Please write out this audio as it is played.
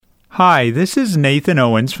Hi, this is Nathan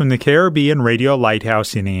Owens from the Caribbean Radio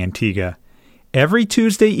Lighthouse in Antigua. Every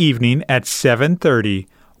Tuesday evening at 7:30,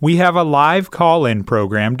 we have a live call-in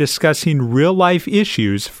program discussing real-life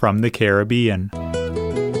issues from the Caribbean.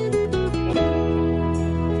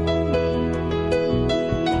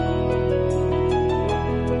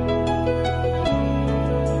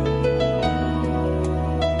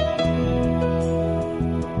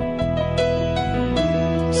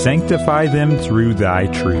 Sanctify them through thy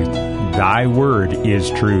truth. Thy word is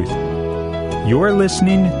truth. You're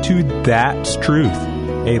listening to That's Truth,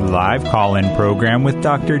 a live call-in program with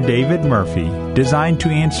Dr. David Murphy, designed to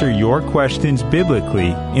answer your questions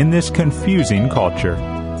biblically in this confusing culture.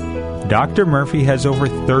 Dr. Murphy has over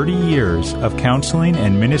 30 years of counseling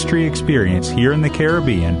and ministry experience here in the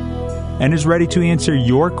Caribbean and is ready to answer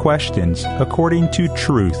your questions according to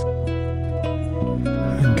truth.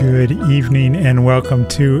 Good evening and welcome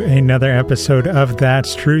to another episode of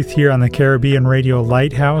That's Truth here on the Caribbean Radio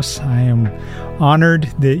Lighthouse. I am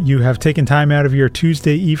honored that you have taken time out of your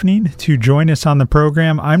Tuesday evening to join us on the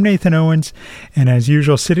program. I'm Nathan Owens, and as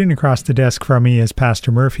usual, sitting across the desk from me is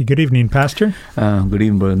Pastor Murphy. Good evening, Pastor. Good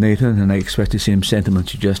evening, Brother Nathan, and I express the same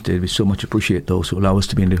sentiments you just did. We so much appreciate those who allow us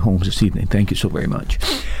to be in their homes this evening. Thank you so very much.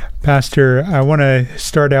 Pastor, I want to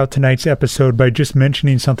start out tonight's episode by just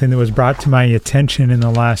mentioning something that was brought to my attention in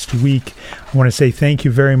the last week. I want to say thank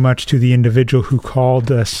you very much to the individual who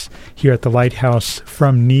called us here at the Lighthouse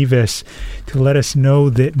from Nevis to let us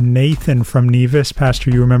know that Nathan from Nevis,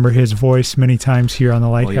 Pastor, you remember his voice many times here on the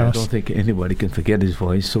Lighthouse. Oh, yeah, I don't think anybody can forget his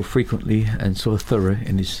voice so frequently and so thorough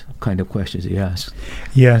in his kind of questions he asks.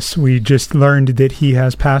 Yes, we just learned that he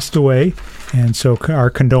has passed away, and so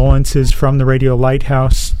our condolences from the Radio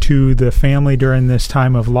Lighthouse to the family during this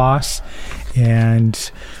time of loss,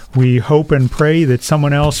 and we hope and pray that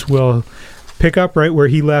someone else will pick up right where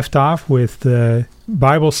he left off with the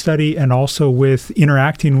Bible study and also with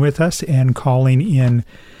interacting with us and calling in.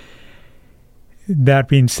 That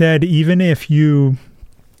being said, even if you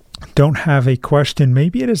don't have a question,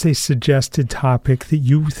 maybe it is a suggested topic that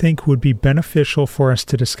you think would be beneficial for us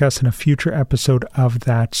to discuss in a future episode of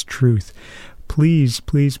That's Truth. Please,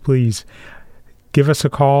 please, please give us a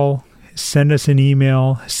call, send us an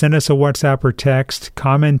email, send us a WhatsApp or text,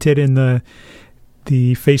 comment it in the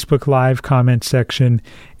Facebook Live comment section,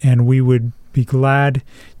 and we would be glad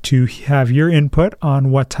to have your input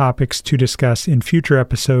on what topics to discuss in future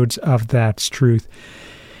episodes of That's Truth.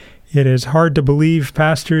 It is hard to believe,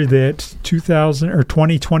 Pastor, that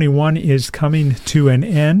 2021 is coming to an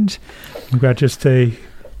end. We've got just a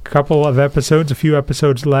few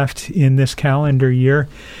episodes left in this calendar year.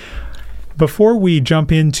 Before we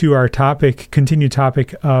jump into our continued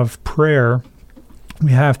topic of prayer,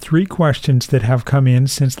 we have 3 questions that have come in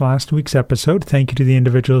since last week's episode. Thank you to the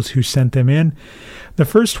individuals who sent them in. The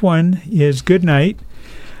first one is, good night.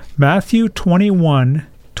 Matthew 21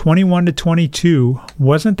 to 22,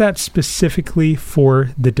 wasn't that specifically for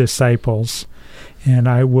the disciples? And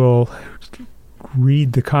I will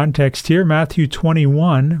read the context here. Matthew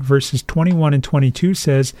 21, verses 21 and 22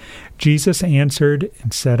 says, Jesus answered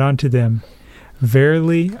and said unto them,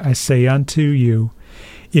 Verily I say unto you,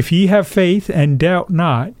 if ye have faith and doubt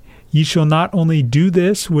not, ye shall not only do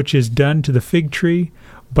this which is done to the fig tree,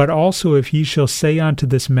 but also if ye shall say unto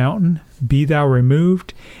this mountain, Be thou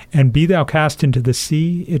removed, and be thou cast into the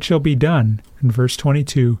sea, it shall be done. In verse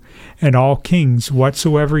 22, and all things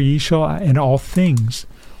whatsoever ye shall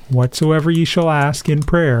ask in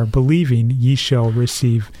prayer, believing, ye shall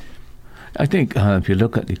receive. I think if you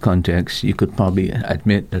look at the context, you could probably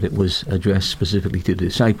admit that it was addressed specifically to the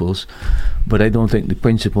disciples, but I don't think the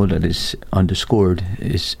principle that is underscored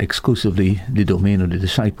is exclusively the domain of the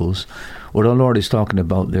disciples. What our Lord is talking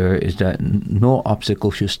about there is that no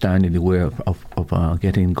obstacle should stand in the way of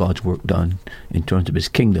getting God's work done in terms of His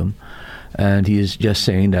kingdom. And He is just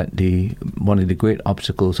saying that one of the great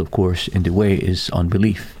obstacles, of course, in the way is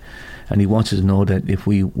unbelief. And He wants us to know that if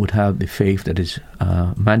we would have the faith that is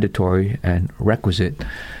mandatory and requisite,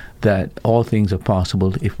 that all things are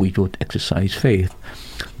possible if we don't exercise faith.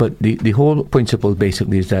 But the whole principle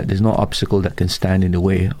basically is that there's no obstacle that can stand in the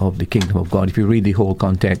way of the kingdom of God. If you read the whole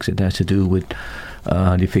context, it has to do with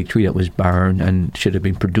the fig tree that was barren and should have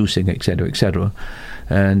been producing, etc., etc.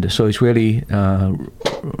 And so it's really,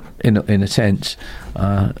 in a sense,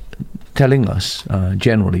 telling us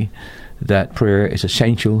generally that prayer is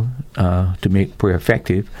essential to make prayer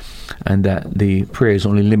effective, and that the prayer is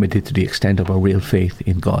only limited to the extent of our real faith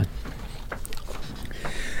in God.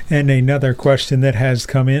 And another question that has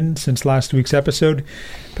come in since last week's episode.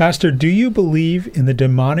 Pastor, do you believe in the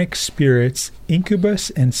demonic spirits incubus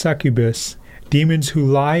and succubus demons who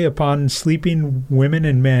lie upon sleeping women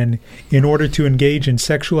and men in order to engage in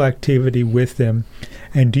sexual activity with them?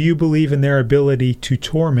 And do you believe in their ability to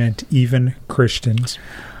torment even Christians?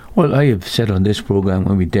 Well, I have said on this program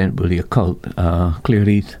when we dealt with the occult,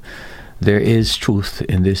 clearly there is truth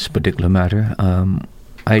in this particular matter.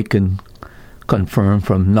 I can confirm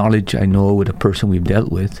from knowledge I know with a person we've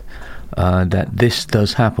dealt with that this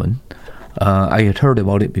does happen. I had heard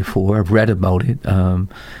about it before. I've read about it.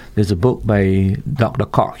 There's a book by Dr.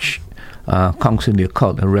 Koch, Counseling the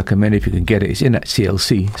Occult. I recommend it if you can get it. It's in at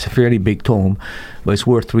CLC. It's a fairly big tome, but it's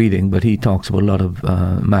worth reading. But he talks about a lot of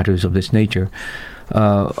matters of this nature.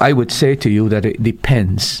 I would say to you that it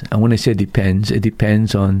depends. And when I say depends, it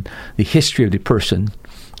depends on the history of the person.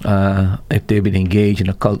 If they've been engaged in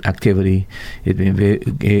occult activity, if they've been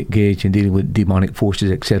engaged in dealing with demonic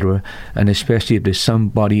forces, etc., and especially if there's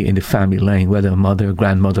somebody in the family line, whether a mother,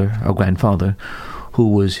 grandmother, or grandfather, who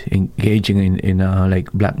was engaging in like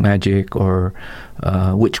black magic or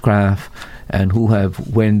witchcraft, and who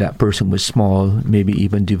have, when that person was small, maybe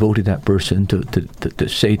even devoted that person to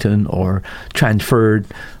Satan or transferred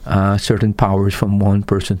certain powers from one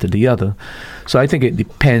person to the other. So I think it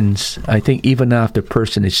depends. I think even after a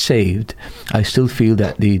person is saved, I still feel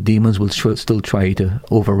that the demons will still try to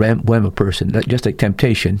overwhelm a person. That, just like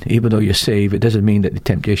temptation, even though you're saved, it doesn't mean that the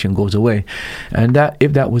temptation goes away. And that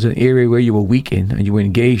if that was an area where you were weak in and you were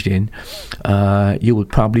engaged in, you would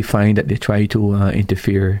probably find that they try to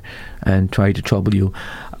interfere and try to trouble you.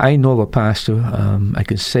 I know of a pastor, I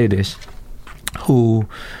can say this, who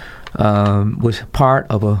was part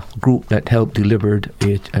of a group that helped delivered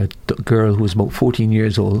a girl who was about 14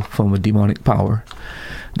 years old from a demonic power.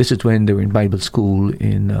 This is when they were in Bible school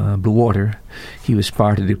in Blue Water. He was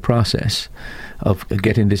part of the process of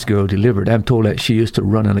getting this girl delivered. I'm told that she used to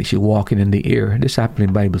run and like she walking in the air. This happened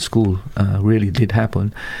in Bible school, really did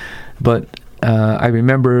happen. But I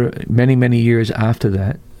remember many, many years after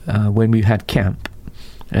that, when we had camp,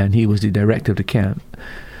 and he was the director of the camp,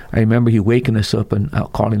 I remember he waking us up and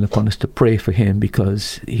calling upon us to pray for him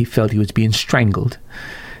because he felt he was being strangled.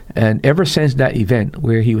 And ever since that event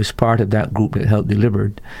where he was part of that group that helped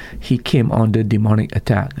delivered, he came under demonic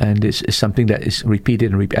attack. And this is something that is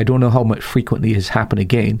repeated and repeated. I don't know how much frequently has happened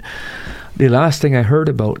again. The last thing I heard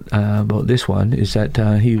about this one is that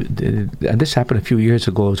and this happened a few years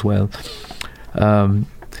ago as well.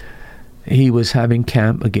 He was having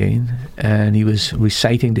camp again, and he was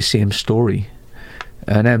reciting the same story.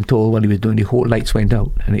 And I'm told while he was doing, the whole lights went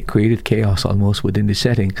out, and it created chaos almost within the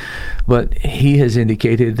setting. But he has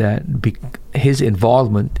indicated that his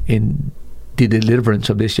involvement in the deliverance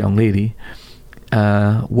of this young lady,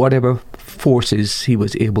 whatever forces he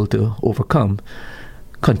was able to overcome,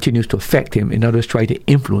 continues to affect him. In others, try to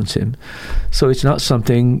influence him. So it's not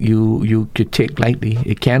something you could take lightly.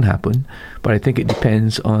 It can happen, but I think it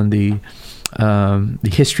depends on the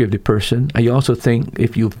history of the person. I also think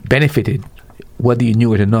if you've benefited, whether you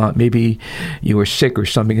knew it or not, maybe you were sick or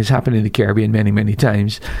something. It's happened in the Caribbean many, many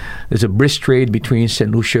times. There's a brisk trade between St.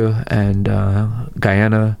 Lucia and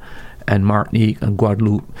Guyana and Martinique and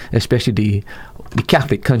Guadeloupe, especially the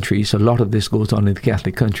Catholic countries. A lot of this goes on in the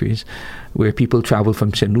Catholic countries, where people travel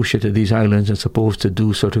from St. Lucia to these islands and supposed to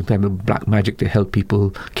do certain type of black magic to help people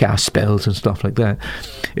cast spells and stuff like that.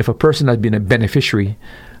 If a person had been a beneficiary,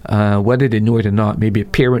 whether they knew it or not, maybe a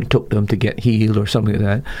parent took them to get healed or something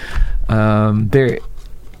like that, there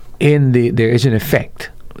is an effect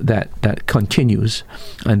that continues,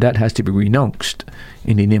 and that has to be renounced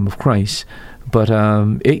in the name of Christ. But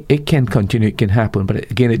it can continue, it can happen, but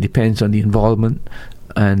again, it depends on the involvement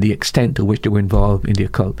and the extent to which they were involved in the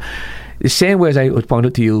occult. The same way as I would point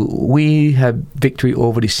out to you, we have victory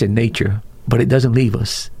over the sin nature, but it doesn't leave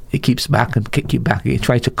us. It keeps back and keep back. It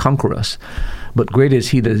tries to conquer us. But greater is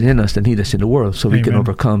he that is in us than he that's in the world, so we can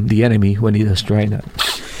overcome the enemy when he does try that.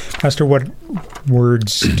 Pastor, what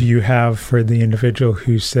words do you have for the individual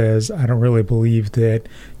who says, I don't really believe that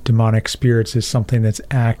demonic spirits is something that's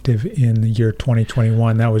active in the year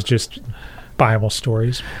 2021? That was just Bible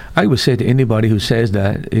stories. I would say to anybody who says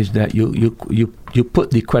that is that you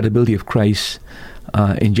put the credibility of Christ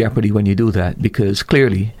in jeopardy when you do that, because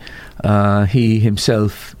clearly he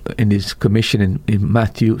himself in his commission in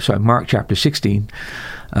Mark chapter 16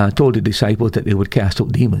 told the disciples that they would cast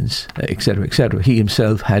out demons, etc., etc. He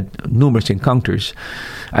himself had numerous encounters.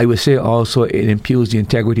 I would say also it impugns the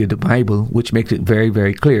integrity of the Bible, which makes it very,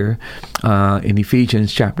 very clear in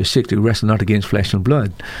Ephesians chapter 6, we wrestle not against flesh and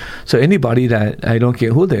blood. So anybody that, I don't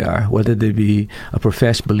care who they are, whether they be a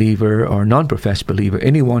professed believer or non-professed believer,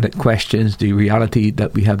 anyone that questions the reality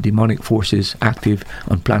that we have demonic forces active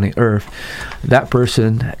on planet Earth, earth, that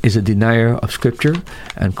person is a denier of Scripture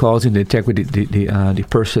and calls into integrity the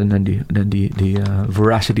person and the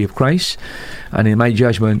veracity of Christ. And in my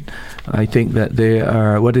judgment, I think that they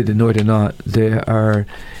are, whether they know it or not, they are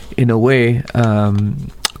in a way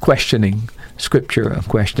questioning Scripture and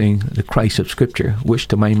questioning the Christ of Scripture, which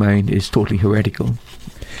to my mind is totally heretical.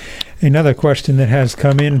 Another question that has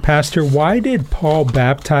come in, Pastor, why did Paul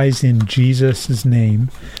baptize in Jesus' name,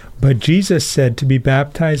 but Jesus said to be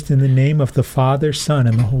baptized in the name of the Father, Son,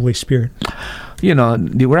 and the Holy Spirit? You know,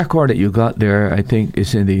 the record that you got there, I think,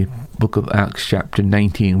 is in the book of Acts chapter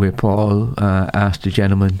 19, where Paul asked the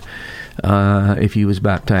gentleman if he was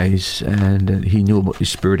baptized, and he knew about the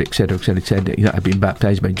Spirit, etc., etc. He said, I've been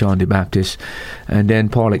baptized by John the Baptist. And then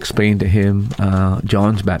Paul explained to him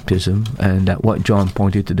John's baptism, and that what John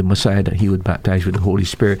pointed to the Messiah, that he would baptize with the Holy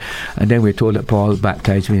Spirit. And then we're told that Paul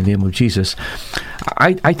baptized in the name of Jesus.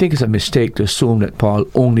 I think it's a mistake to assume that Paul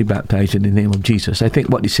only baptized in the name of Jesus. I think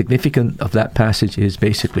what the significance of that passage is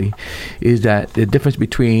basically is that the difference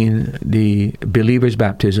between the believer's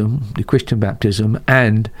baptism, the Christian baptism,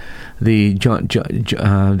 and the John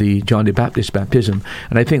the Baptist baptism.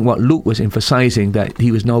 And I think what Luke was emphasizing, that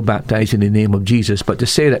he was now baptized in the name of Jesus. But to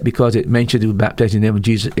say that because it mentioned he was baptized in the name of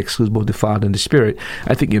Jesus excludes both the Father and the Spirit,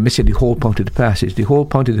 I think you're missing the whole point of the passage. The whole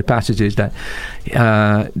point of the passage is that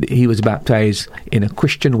he was baptized in a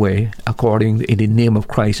Christian way, according in the name of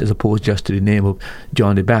Christ, as opposed just to the name of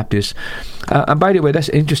John the Baptist. And by the way, that's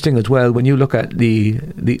interesting as well. When you look at the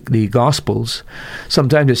Gospels,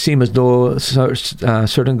 sometimes it seems as though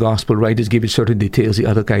certain Gospel writers give you certain details the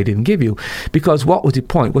other guy didn't give you. Because what was the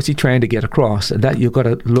point? What's he trying to get across? And that you've got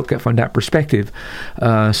to look at from that perspective.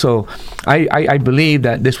 So I believe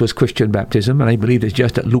that this was Christian baptism, and I believe it's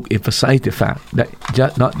just that Luke emphasized the fact that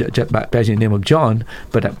not just baptized in the name of John,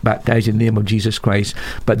 but that baptized in the name of Jesus Christ.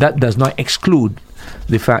 But that does not exclude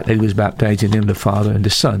the fact that he was baptized in the name of the Father and the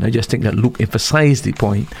Son. I just think that Luke emphasized the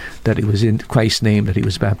point that it was in Christ's name that he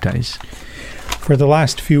was baptized. For the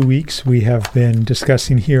last few weeks, we have been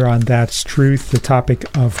discussing here on That's Truth the topic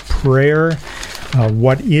of prayer.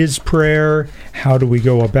 What is prayer? How do we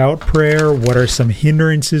go about prayer? What are some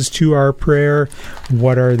hindrances to our prayer?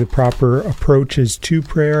 What are the proper approaches to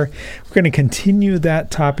prayer? We're going to continue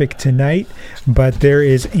that topic tonight, but there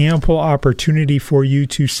is ample opportunity for you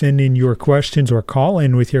to send in your questions or call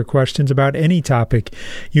in with your questions about any topic.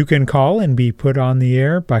 You can call and be put on the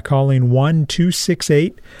air by calling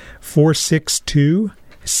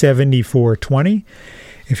 1-268-462-7420.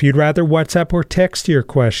 If you'd rather WhatsApp or text your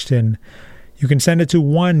question, you can send it to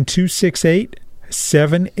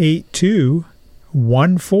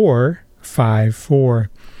 1-268-782-1454.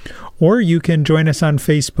 Or you can join us on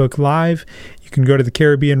Facebook Live. You can go to the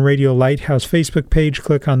Caribbean Radio Lighthouse Facebook page,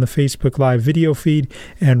 click on the Facebook Live video feed,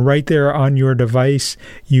 and right there on your device,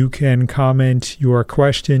 you can comment your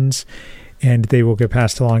questions, and they will get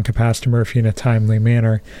passed along to Pastor Murphy in a timely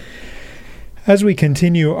manner. As we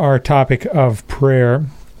continue our topic of prayer,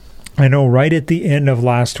 I know right at the end of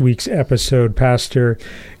last week's episode, Pastor,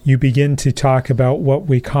 you begin to talk about what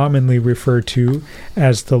we commonly refer to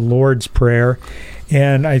as the Lord's Prayer.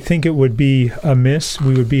 And I think we would be amiss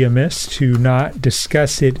to not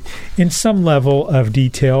discuss it in some level of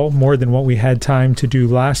detail, more than what we had time to do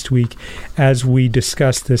last week as we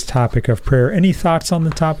discussed this topic of prayer. Any thoughts on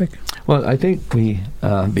the topic? Well, I think we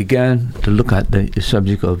began to look at the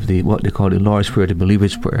subject of what they call the Lord's Prayer, the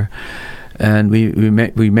believer's prayer. And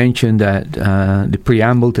we mentioned that the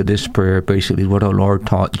preamble to this prayer basically what our Lord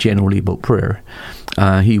taught generally about prayer.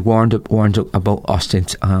 He warned about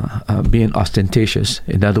being ostentatious.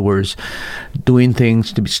 In other words, doing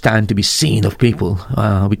things to be seen of people.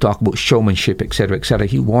 We talk about showmanship, etc., etc.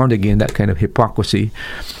 He warned again that kind of hypocrisy.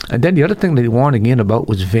 And then the other thing that he warned again about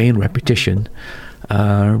was vain repetition.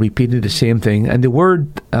 Repeating the same thing. And the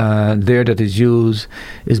word there that is used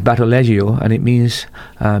is batolegio, and it means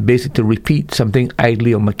basically to repeat something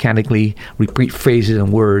idly or mechanically, repeat phrases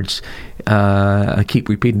and words, keep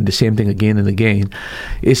repeating the same thing again and again.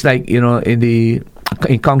 It's like, in the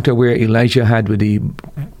encounter where Elijah had with the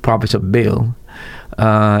prophets of Baal,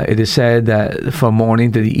 it is said that from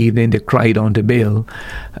morning to the evening they cried unto Baal,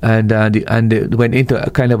 and they went into a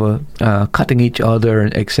kind of a cutting each other,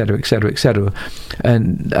 and etc., etc., etc.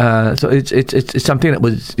 And so it's something that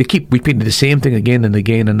was, they keep repeating the same thing again and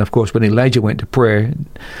again. And of course, when Elijah went to prayer,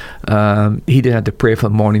 he didn't have to pray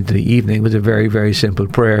from morning to the evening. It was a very, very simple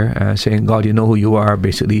prayer, saying, God, you know who you are,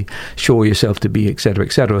 basically show yourself to be, etc.,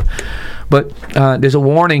 etc. But there's a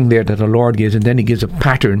warning there that the Lord gives, and then he gives a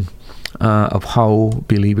pattern of how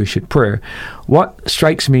believers should pray. What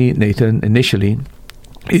strikes me, Nathan, initially,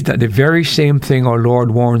 is that the very same thing our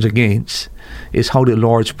Lord warns against is how the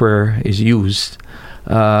Lord's Prayer is used.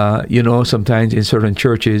 Sometimes in certain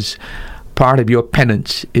churches, part of your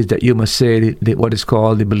penance is that you must say what is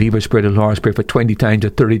called the believer's prayer, the Lord's Prayer, for 20 times or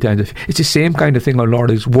 30 times. It's the same kind of thing our Lord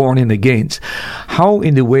is warning against. How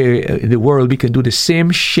in the world we can do the same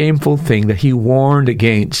shameful thing that He warned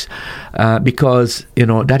against, because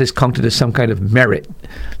that is counted as some kind of merit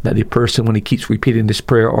that the person, when he keeps repeating this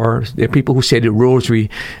prayer, or there are people who say the rosary,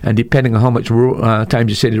 and depending on how much times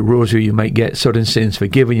you say the rosary, you might get certain sins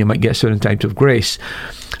forgiven, you might get certain types of grace.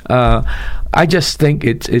 I just think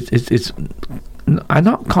it's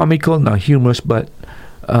not comical, not humorous, but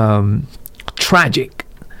tragic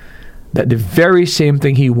that the very same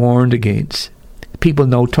thing He warned against, people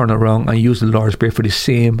now turn around and use the Lord's Prayer for the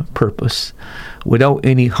same purpose, without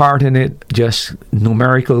any heart in it, just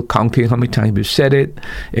numerical counting how many times we've said it,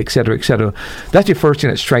 etc., etc. That's the first thing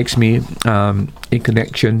that strikes me in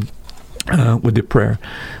connection with the prayer.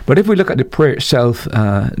 But if we look at the prayer itself,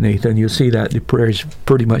 Nathan, you'll see that the prayer is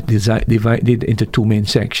pretty much divided into two main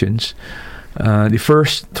sections. The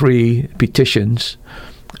first three petitions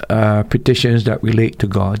are petitions that relate to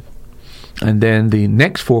God, and then the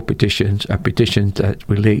next four petitions are petitions that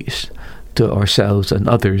relate to ourselves and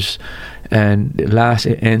others, and the last,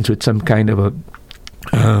 it ends with some kind of a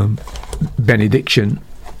benediction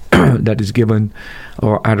that is given,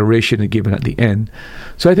 or adoration is given at the end.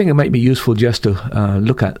 So I think it might be useful just to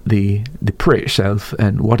look at the prayer itself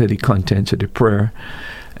and what are the contents of the prayer.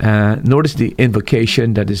 Notice the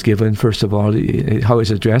invocation that is given, first of all, how it's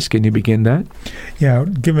addressed. Can you begin that? Yeah,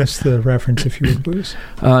 give us the reference if you would, please.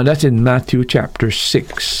 That's in Matthew chapter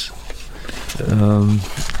 6.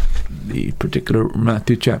 The particular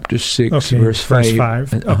Matthew chapter 6, verse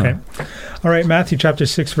 5. Okay. All right, Matthew chapter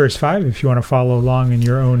 6, verse 5, if you want to follow along in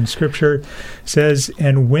your own scripture, says,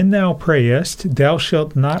 "And when thou prayest, thou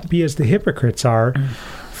shalt not be as the hypocrites are,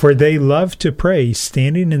 for they love to pray,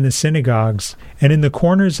 standing in the synagogues and in the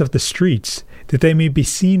corners of the streets, that they may be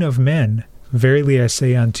seen of men. Verily I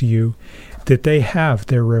say unto you, that they have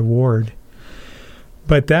their reward.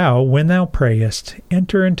 But thou, when thou prayest,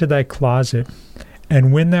 enter into thy closet,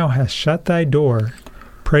 and when thou hast shut thy door,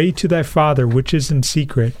 pray to thy Father which is in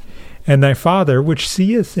secret, and thy Father which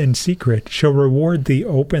seeth in secret shall reward thee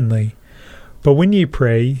openly. But when ye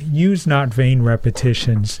pray, use not vain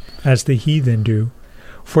repetitions, as the heathen do,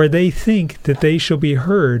 for they think that they shall be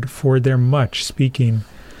heard for their much speaking.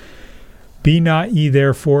 Be not ye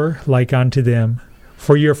therefore like unto them,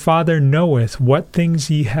 for your Father knoweth what things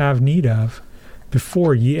ye have need of,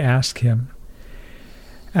 before ye ask him.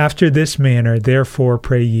 After this manner therefore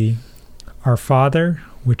pray ye, Our Father,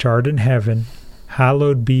 which art in heaven,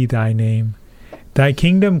 hallowed be thy name. Thy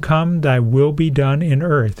kingdom come, thy will be done in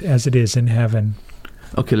earth as it is in heaven."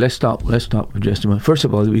 Okay, let's stop for just a moment. First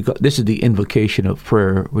of all, this is the invocation of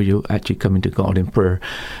prayer, where you actually come into God in prayer.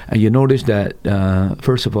 And you notice that,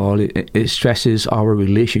 first of all, it stresses our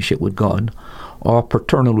relationship with God, our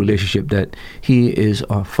paternal relationship, that He is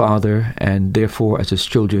our Father, and therefore, as His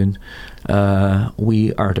children,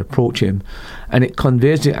 we are to approach Him. And it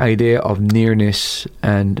conveys the idea of nearness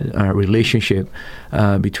and relationship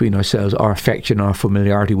between ourselves, our affection, our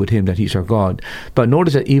familiarity with Him, that He's our God. But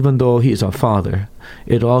notice that even though He is our Father,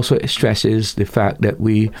 it also stresses the fact that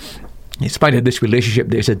we, in spite of this relationship,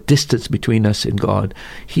 there's a distance between us and God.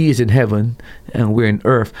 He is in heaven and we're in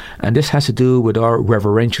earth. And this has to do with our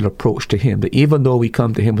reverential approach to Him. That even though we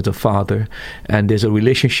come to Him as a Father, and there's a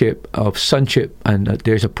relationship of sonship, and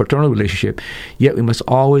there's a paternal relationship, yet we must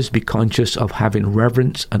always be conscious of having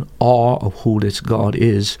reverence and awe of who this God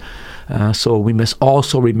is. So we must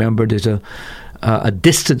also remember there's a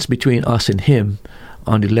distance between us and Him,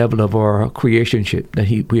 on the level of our creationship, that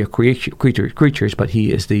we are creatures, but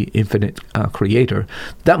He is the infinite creator.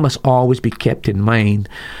 That must always be kept in mind.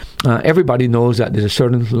 Everybody knows that there's a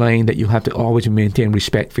certain line that you have to always maintain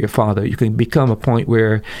respect for your Father. You can become a point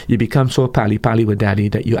where you become so pally-pally with Daddy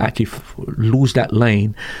that you actually lose that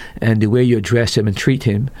line, and the way you address Him and treat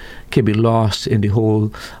Him can be lost in the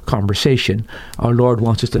whole conversation. Our Lord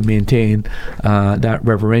wants us to maintain that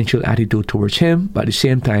reverential attitude towards Him, but at the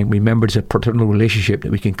same time, remember there's a paternal relationship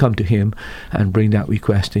that we can come to Him and bring that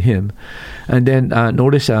request to Him. And then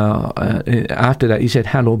notice after that, He said,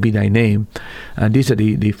 "Hallowed be thy name." And these are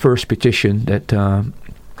the first petition that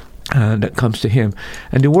comes to Him.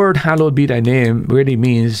 And the word "hallowed be thy name" really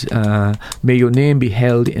means may your name be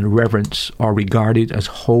held in reverence or regarded as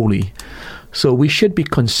holy. So we should be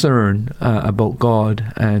concerned about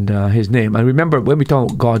God and His name. And remember, when we talk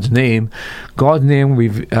about God's name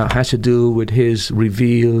has to do with His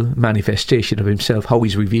revealed manifestation of Himself, how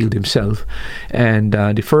He's revealed Himself. And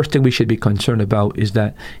the first thing we should be concerned about is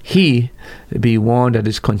that He be one that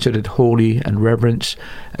is considered holy and reverenced,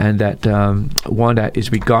 and that one that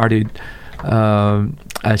is regarded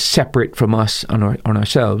as separate from us on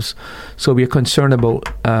ourselves. So we are concerned about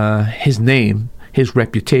His name, His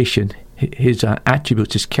reputation, His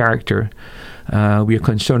attributes, His character. We are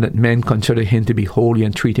concerned that men consider Him to be holy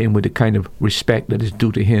and treat Him with the kind of respect that is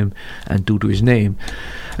due to Him and due to His name.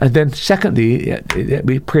 And then secondly,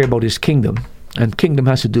 we pray about His kingdom. And kingdom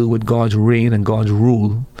has to do with God's reign and God's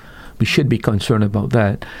rule. We should be concerned about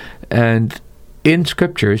that. And in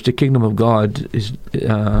Scriptures, the kingdom of God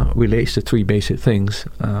relates to three basic things.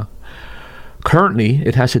 Currently,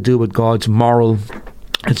 it has to do with God's moral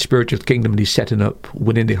and spiritual kingdom that He's setting up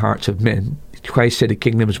within the hearts of men. Christ said the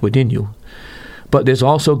kingdom is within you. But there's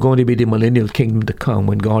also going to be the millennial kingdom to come,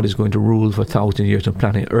 when God is going to rule for 1,000 years on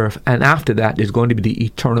planet Earth. And after that, there's going to be the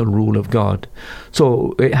eternal rule of God.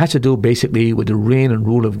 So it has to do basically with the reign and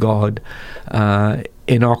rule of God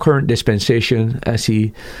in our current dispensation, as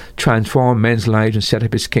He transformed men's lives and set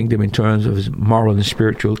up His kingdom in terms of His moral and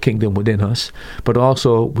spiritual kingdom within us. But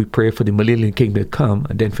also we pray for the millennial kingdom to come,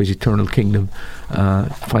 and then for His eternal kingdom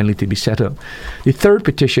finally to be set up. The third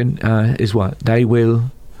petition is what? Thy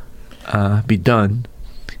will be done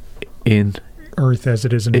in earth as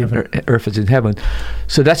it is in heaven. Earth as in heaven.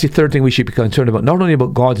 So that's the third thing we should be concerned about. Not only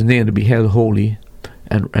about God's name to be held holy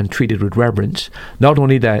and treated with reverence. Not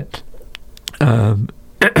only that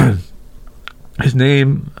His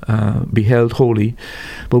name be held holy,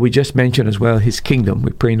 but we just mentioned as well His kingdom.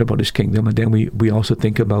 We're praying about His kingdom, and then we also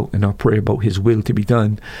think about in our prayer about His will to be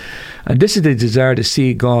done. And this is the desire to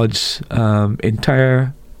see God's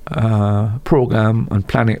entire program on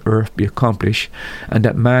planet Earth be accomplished, and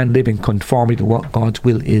that man live in conformity to what God's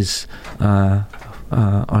will is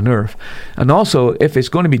on Earth. And also, if it's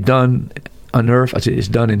going to be done on earth as it is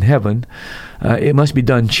done in heaven, it must be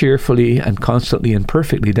done cheerfully and constantly and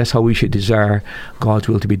perfectly. That's how we should desire God's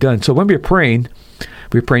will to be done. So when we're praying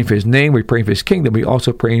for His name, we're praying for His kingdom, we're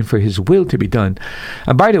also praying for His will to be done.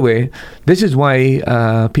 And by the way, this is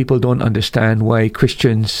why people don't understand why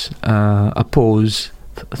Christians oppose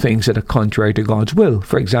things that are contrary to God's will.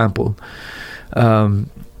 For example,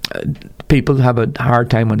 people have a hard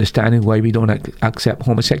time understanding why we don't accept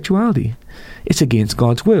homosexuality. It's against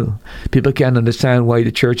God's will. People can't understand why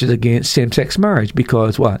the church is against same-sex marriage,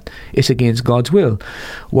 because what? It's against God's will.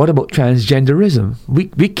 What about transgenderism?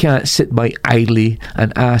 We can't sit by idly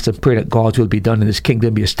and ask and pray that God's will be done and His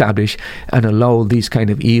kingdom be established, and allow these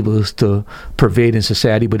kind of evils to pervade in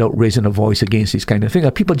society without raising a voice against these kind of things.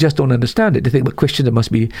 People just don't understand it. They think, well, Christians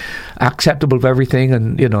must be acceptable of everything,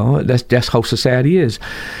 and that's just how society is.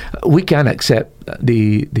 We can't accept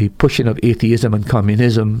the pushing of atheism and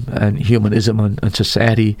communism and humanism on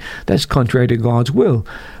society. That's contrary to God's will.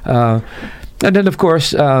 And then, of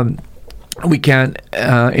course, we can't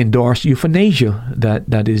endorse euthanasia.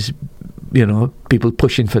 That is, people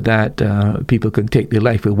pushing for that. People can take their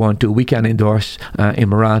life if they want to. We can't endorse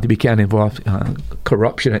immorality. We can't endorse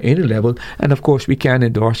corruption at any level. And, of course, we can't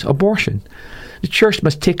endorse abortion. The church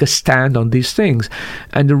must take a stand on these things.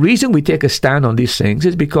 And the reason we take a stand on these things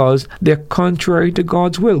is because they're contrary to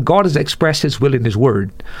God's will. God has expressed His will in His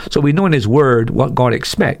Word. So we know in His Word what God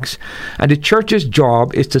expects. And the church's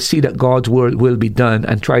job is to see that God's will be done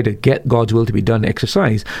and try to get God's will to be done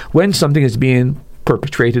exercised. When something is being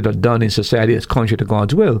perpetrated or done in society that's contrary to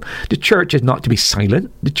God's will, the church is not to be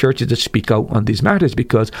silent. The church is to speak out on these matters,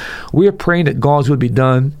 because we are praying that God's will be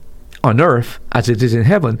done on earth as it is in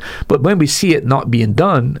heaven. But when we see it not being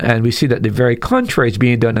done, and we see that the very contrary is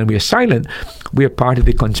being done, and we are silent, we are part of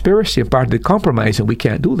the conspiracy and part of the compromise, and we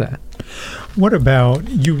can't do that. What about,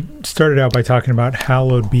 you started out by talking about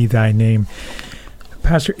hallowed be thy name.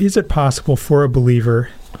 Pastor, is it possible for a believer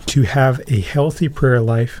to have a healthy prayer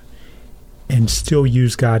life and still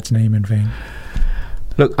use God's name in vain?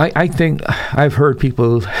 Look, I think I've heard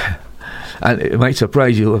people, and it might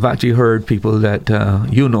surprise you, I've actually heard people that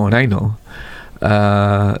and I know,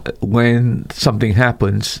 when something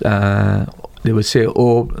happens, they would say,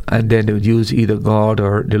 oh, and then they would use either God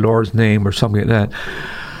or the Lord's name or something like that.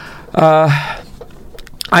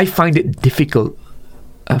 I find it difficult,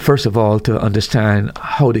 first of all, to understand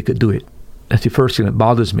how they could do it. That's the first thing that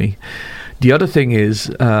bothers me. The other thing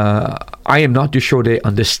is, I am not too sure they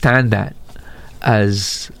understand that.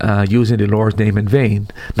 as using the Lord's name in vain.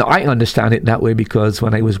 Now, I understand it that way because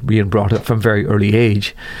when I was being brought up from very early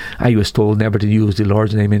age, I was told never to use the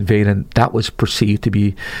Lord's name in vain, and that was perceived to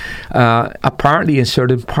be, apparently in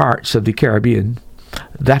certain parts of the Caribbean,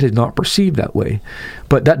 that is not perceived that way.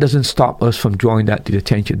 But that doesn't stop us from drawing that to the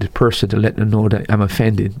attention of the person to let them know that I'm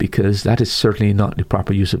offended, because that is certainly not the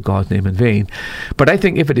proper use of God's name in vain. But I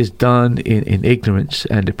think if it is done in ignorance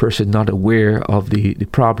and the person is not aware of the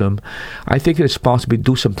problem, I think it is possible to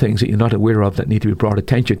do some things that you're not aware of that need to be brought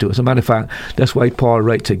attention to. As a matter of fact, that's why Paul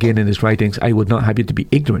writes again in his writings, I would not have you to be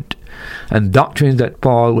ignorant. And doctrines that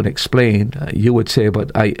Paul would explain, you would say,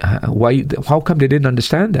 but how come they didn't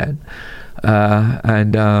understand that?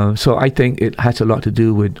 So I think it has a lot to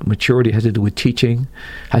do with maturity, it has to do with teaching,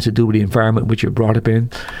 has to do with the environment which you're brought up in.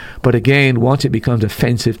 But again, once it becomes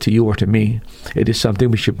offensive to you or to me, it is something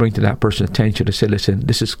we should bring to that person's attention to say, listen,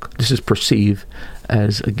 this is perceived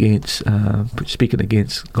as against speaking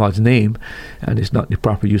against God's name, and it's not the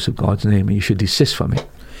proper use of God's name, and you should desist from it.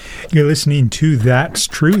 You're listening to That's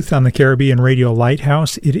Truth on the Caribbean Radio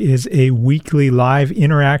Lighthouse. It is a weekly live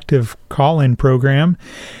interactive call-in program.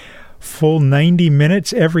 Full 90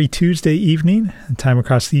 minutes every Tuesday evening. The time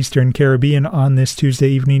across the Eastern Caribbean on this Tuesday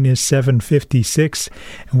evening is 7:56,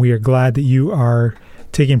 and we are glad that you are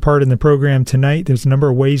taking part in the program tonight. There's a number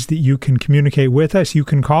of ways that you can communicate with us. You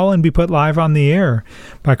can call and be put live on the air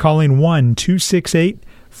by calling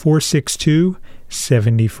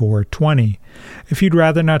 1-268-462-7420. If you'd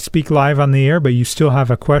rather not speak live on the air, but you still have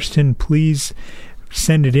a question, please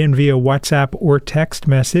send it in via WhatsApp or text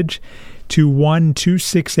message to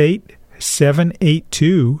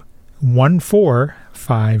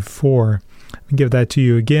 1-268-782-1454. I'll give that to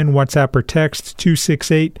you again. WhatsApp or text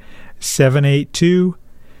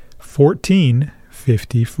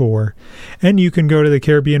 268-782-1454. And you can go to the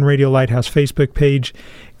Caribbean Radio Lighthouse Facebook page,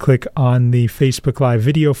 click on the Facebook Live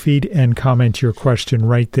video feed, and comment your question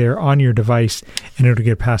right there on your device, and it'll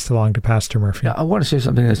get passed along to Pastor Murphy. Yeah, I want to say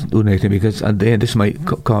something that's donated, because at the end this might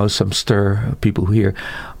cause some stir, people here.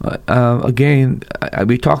 Again,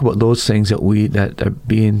 we talk about those things that are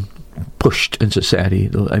being pushed in society.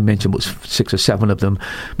 I mentioned about 6 or 7 of them,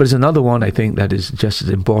 but there's another one I think that is just as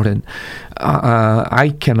important.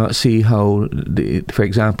 I cannot see how, for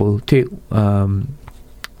example, take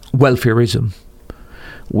welfareism,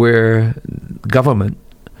 where government,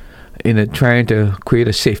 in trying to create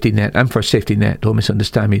a safety net, I'm for safety net, don't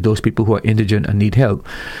misunderstand me, those people who are indigent and need help,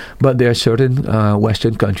 but there are certain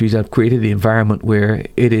Western countries that have created the environment where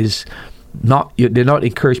it is not, they're not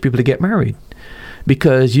encourage people to get married,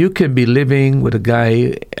 because you can be living with a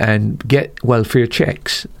guy and get welfare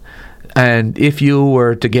checks, and if you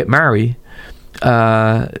were to get married,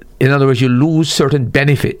 in other words, you lose certain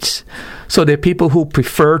benefits. So there are people who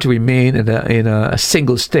prefer to remain in a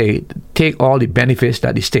single state, take all the benefits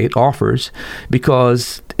that the state offers,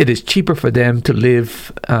 because it is cheaper for them to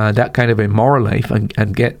live that kind of a moral life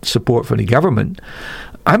and get support from the government.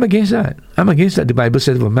 I'm against that. The Bible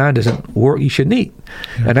says if a man doesn't work, he shouldn't eat.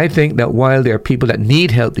 Yeah. And I think that while there are people that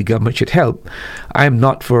need help, the government should help. I am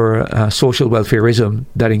not for social welfareism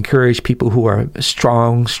that encourage people who are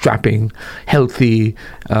strong, strapping, healthy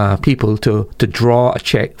people to draw a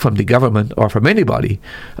check from the government or from anybody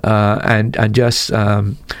and just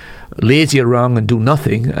lazy around and do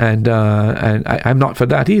nothing, and I'm not for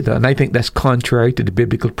that either. And I think that's contrary to the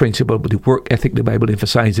biblical principle of the work ethic the Bible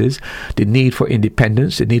emphasizes, the need for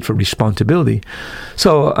independence, the need for responsibility.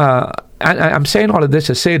 So I'm saying all of this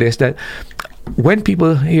to say this, that when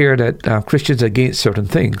people hear that Christians are against certain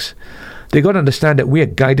things, they got to understand that we are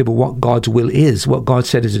guided by what God's will is, what God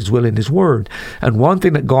said is His will in His Word. And one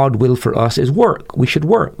thing that God will for us is work. We should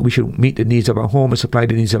work. We should meet the needs of our home and supply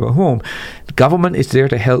the needs of our home. The government is there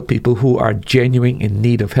to help people who are genuine in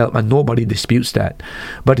need of help, and nobody disputes that.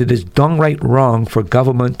 But it is downright wrong for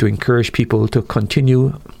government to encourage people to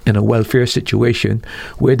continue in a welfare situation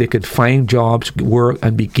where they could find jobs, work,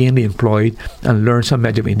 and be gainfully employed and learn some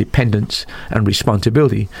measure of independence and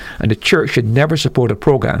responsibility. And the church should never support a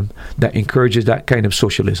program that encourages that kind of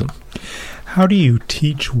socialism. How do you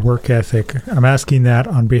teach work ethic? I'm asking that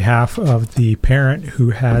on behalf of the parent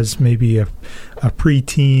who has maybe a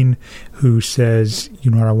preteen who says,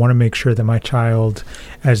 you know what, I want to make sure that my child,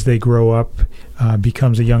 as they grow up,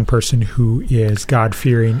 becomes a young person who is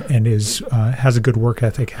God-fearing and has a good work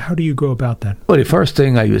ethic. How do you go about that? Well, the first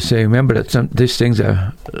thing I would say, remember that these things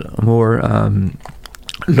are more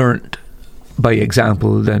learned by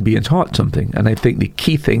example than being taught something. And I think the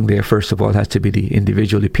key thing there, first of all, has to be the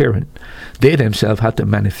individual, the parent. They themselves have to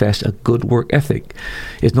manifest a good work ethic.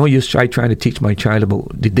 It's no use trying to teach my child about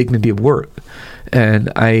the dignity of work,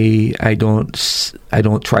 and I don't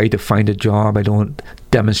try to find a job. I don't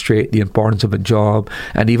demonstrate the importance of a job.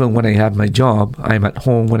 And even when I have my job, I'm at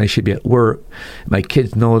home when I should be at work. My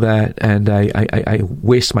kids know that, and I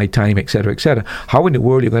waste my time, etc., etc. How in the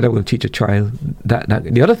world are you going to teach a child that?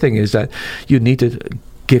 The other thing is that you need to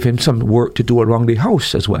give him some work to do around the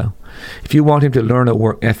house as well. If you want him to learn a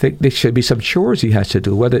work ethic, there should be some chores he has to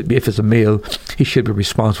do. Whether it be, if it's a male, he should be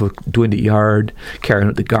responsible for doing the yard, carrying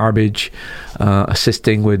out the garbage,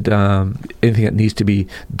 assisting with anything that needs to be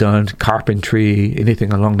done, carpentry,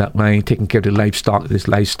 anything along that line, taking care of the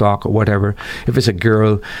livestock or whatever. If it's a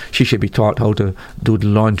girl, she should be taught how to do the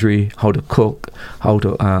laundry, how to cook, how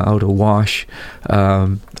to wash.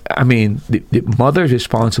 The mother is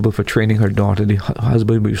responsible for training her daughter. The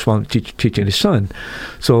husband will be responsible for teaching his son.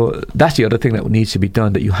 So that's the other thing that needs to be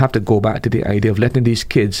done, that you have to go back to the idea of letting these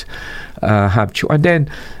kids have and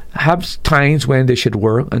then have times when they should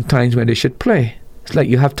work and times when they should play. It's like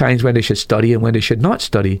you have times when they should study and when they should not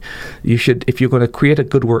study. If you're going to create a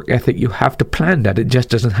good work ethic, you have to plan that. It just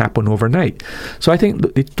doesn't happen overnight. So I think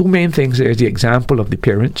the two main things there is the example of the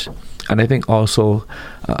parents, and I think also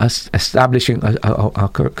establishing a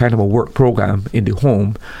kind of a work program in the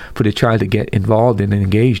home for the child to get involved in and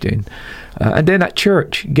engaged in. And then at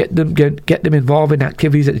church, get them involved in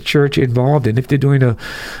activities that the church is involved in. If they're doing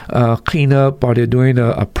a cleanup or they're doing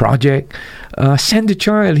a project, send the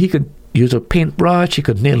child. He could use a paintbrush, he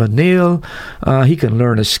could nail a nail, he can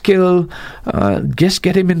learn a skill. Just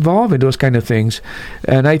get him involved in those kind of things.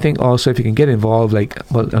 And I think also if you can get involved,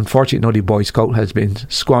 unfortunately now the Boy Scout has been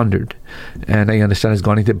squandered, and I understand it's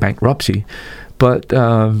gone into bankruptcy. But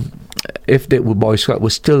if the Boy Scout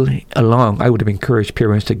was still along, I would have encouraged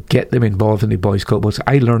parents to get them involved in the Boy Scout. Because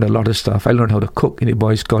I learned a lot of stuff. I learned how to cook in the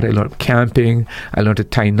Boy Scout. I learned camping. I learned to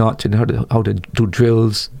tie knots and how to do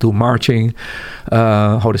drills, do marching,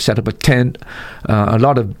 how to set up a tent. A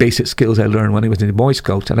lot of basic skills I learned when I was in the Boy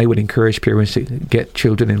Scouts. And I would encourage parents to get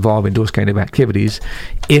children involved in those kind of activities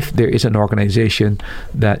if there is an organization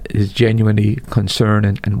that is genuinely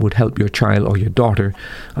concerned and would help your child or your daughter.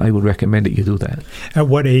 I would recommend that you do that. At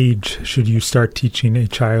what age should you start teaching a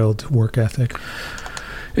child work ethic?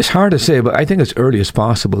 It's hard to say, but I think as early as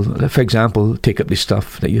possible. For example, take up the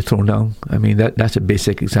stuff that you throw down. I mean, that's a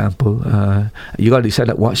basic example. You got to decide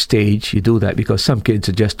at what stage you do that, because some kids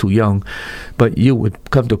are just too young. But you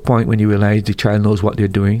would come to a point when you realize the child knows what they're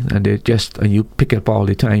doing, and and you pick up all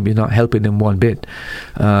the time. You're not helping them one bit.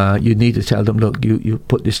 You need to tell them, look, you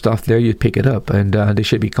put this stuff there, you pick it up, and there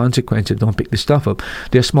should be consequences. Don't pick the stuff up.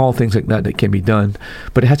 There are small things like that can be done,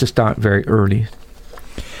 but it has to start very early.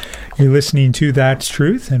 You're listening to That's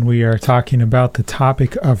Truth, and we are talking about the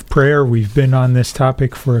topic of prayer. We've been on this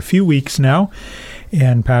topic for a few weeks now,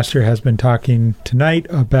 and Pastor has been talking tonight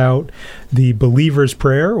about the believer's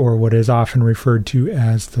prayer, or what is often referred to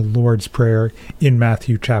as the Lord's Prayer in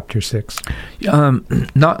Matthew chapter 6.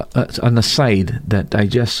 Not on the side that I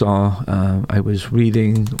just saw, I was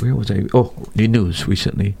reading, where was I? Oh, the news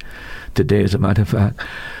recently, today as a matter of fact.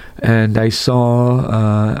 And I saw,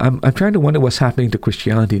 I'm trying to wonder what's happening to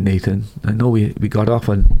Christianity, Nathan. I know we got off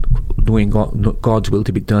on doing God's will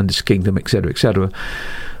to be done, this kingdom, etc., etc.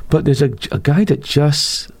 But there's a guy that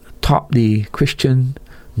just topped the Christian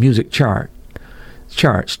music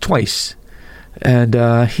charts twice. And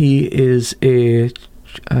he is a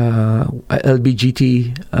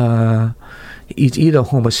LGBT, he's either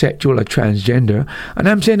homosexual or transgender. And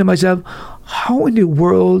I'm saying to myself, how in the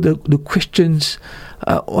world do Christians...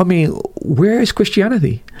 where is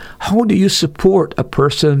Christianity? How do you support a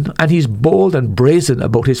person, and he's bold and brazen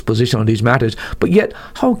about his position on these matters, but yet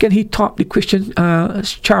how can he top the Christian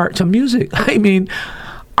charts of music? I mean,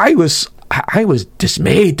 I was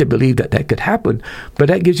dismayed to believe that could happen, but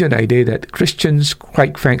that gives you an idea that Christians,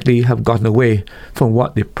 quite frankly, have gotten away from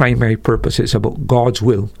what the primary purpose is about God's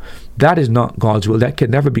will. That is not God's will. That can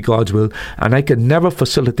never be God's will, and I can never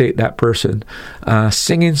facilitate that person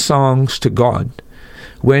singing songs to God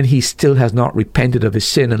when he still has not repented of his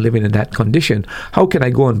sin and living in that condition. How can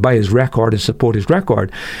I go and buy his record and support his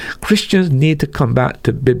record? Christians need to come back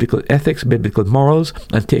to biblical ethics, biblical morals,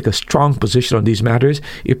 and take a strong position on these matters.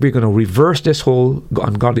 If we're going to reverse this whole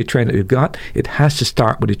ungodly trend that we've got, it has to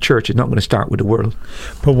start with the church. It's not going to start with the world.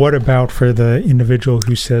 But what about for the individual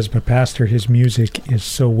who says, but Pastor, his music is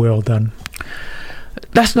so well done?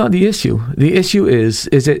 That's not the issue. The issue is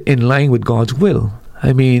it in line with God's will?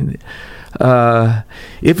 I mean,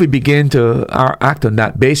 if we begin to act on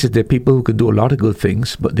that basis, there are people who can do a lot of good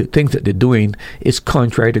things, but the things that they're doing is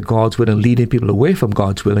contrary to God's will and leading people away from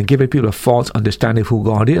God's will and giving people a false understanding of who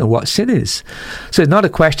God is and what sin is. So it's not a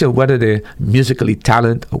question of whether they're musically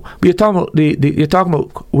talented. You're talking about you're talking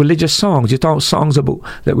about religious songs. You're talking about songs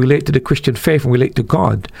that relate to the Christian faith and relate to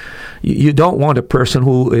God. You don't want a person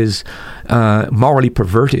who is morally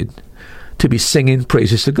perverted to be singing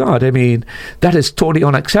praises to God. I mean, that is totally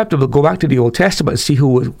unacceptable. Go back to the Old Testament and see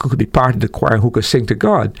who could be part of the choir, who could sing to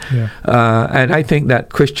God. Yeah. And I think that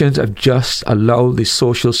Christians have just allowed the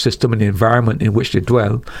social system and the environment in which they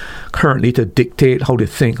dwell currently to dictate how they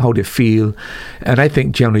think, how they feel. And I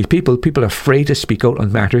think generally people are afraid to speak out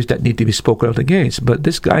on matters that need to be spoken out against. But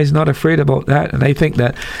this guy is not afraid about that. And I think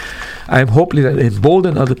that I'm hoping that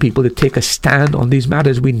embolden other people to take a stand on these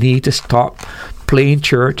matters. We need to stop playing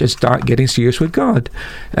church and start getting serious with God.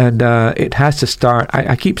 And it has to start.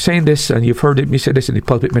 I keep saying this, and you've heard me say this in the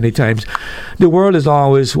pulpit many times. The world is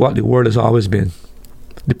always what the world has always been.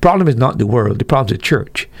 The problem is not the world. The problem is the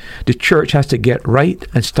church. The church has to get right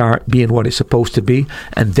and start being what it's supposed to be,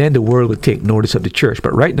 and then the world will take notice of the church.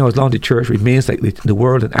 But right now, as long as the church remains like the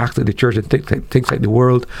world and acts like the church and thinks like the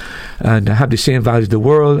world and have the same values as the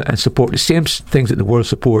world and support the same things that the world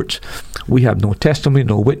supports, we have no testimony,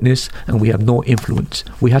 no witness, and we have no influence.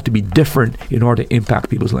 We have to be different in order to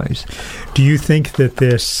impact people's lives. Do you think that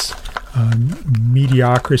this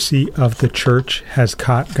mediocrity of the church has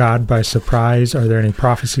caught God by surprise? Are there any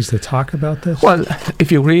prophecies that talk about this? Well,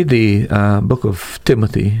 if you read the book of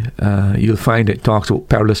Timothy, you'll find it talks about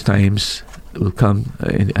perilous times will come,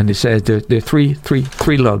 and it says there are three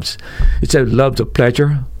loves. It says love of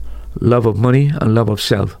pleasure, love of money, and love of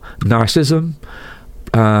self. Narcissism,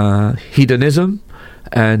 hedonism,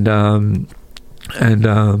 and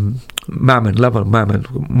mammon, love of mammon,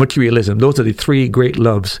 materialism. Those are the three great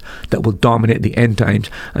loves that will dominate the end times,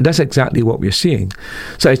 and that's exactly what we're seeing.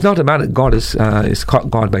 So it's not a matter that God is caught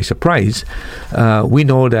God by surprise. We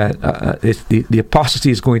know that the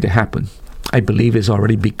apostasy is going to happen. I believe it's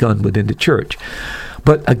already begun within the church.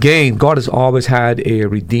 But again, God has always had a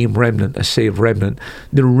redeemed remnant, a saved remnant.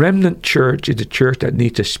 The remnant church is the church that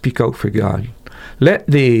needs to speak out for God. Let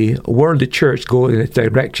the worldly church go in its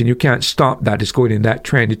direction. You can't stop that. It's going in that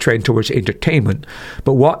trend, the trend towards entertainment.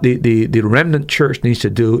 But what the remnant church needs to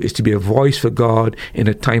do is to be a voice for God in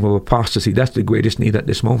a time of apostasy. That's the greatest need at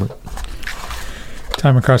this moment.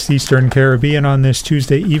 Time across the Eastern Caribbean on this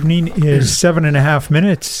Tuesday evening is 7.5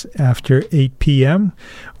 minutes after 8 p.m.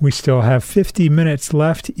 We still have 50 minutes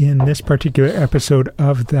left in this particular episode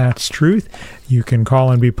of That's Truth. You can call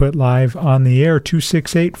and be put live on the air,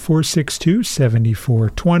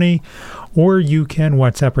 268-462-7420, or you can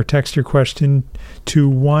WhatsApp or text your question to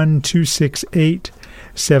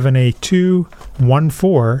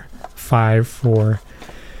 1-268-782-1454.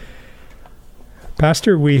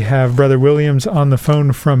 Pastor, we have Brother Williams on the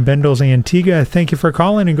phone from Bendel's, Antigua. Thank you for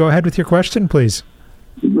calling, and go ahead with your question, please.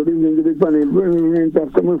 Good evening,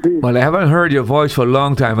 Pastor Murphy. Well, I haven't heard your voice for a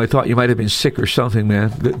long time. I thought you might have been sick or something,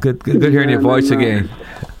 man. Good hearing your voice again.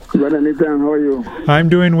 Brother Nathan, how are you? I'm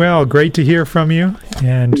doing well. Great to hear from you.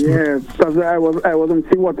 And yes, Pastor, I was on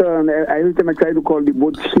seawater, and every time I tried to call the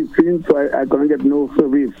boat shipping, so I couldn't get no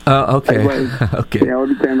service. Okay. Okay. Yeah, all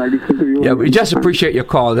the time I listen to you. Yeah, we just appreciate your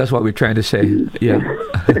call. That's what we're trying to say. Yeah.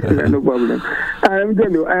 No problem. I'm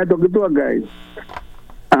telling you, I talked to a guy,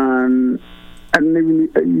 and I don't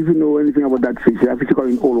even know anything about that fish. That fish is called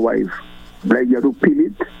an old wife. Like, you have to peel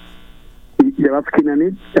it. You have skin on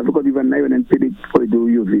it. You have to cut even knife and then peel it for you to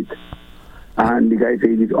use it. And the guy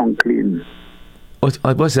says it's unclean. What's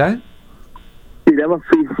that? They have a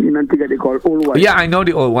fish in Antigua they call old wife. Yeah, I know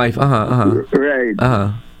the old wife. Right.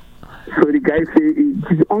 So the guy says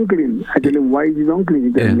it's unclean. I tell him, why is it unclean?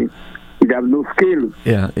 He tells me it has no scales.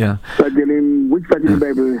 Yeah. So I tell him, which part in the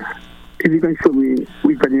Bible, if you can show me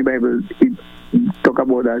which part in the Bible it talk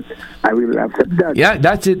about that, I will accept that. Yeah,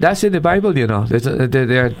 that's it. That's in the Bible, you know.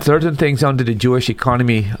 There are certain things under the Jewish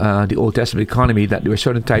economy, the Old Testament economy, that there are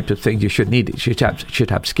certain types of things you should need. You should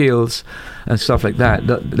have skills and stuff like that.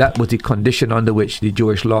 That was the condition under which the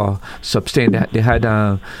Jewish law sustained. They had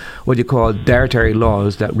what you call dietary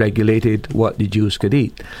laws that regulated what the Jews could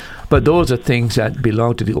eat. But those are things that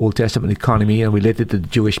belong to the Old Testament economy and related to the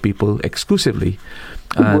Jewish people exclusively.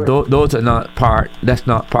 Those are not part. That's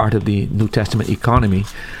not part of the New Testament economy.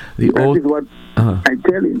 That is what I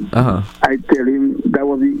tell him. I tell him that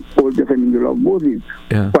was the Old Testament law of Moses.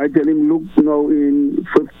 Yeah. So I tell him, look now in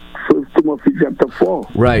First Timothy chapter 4.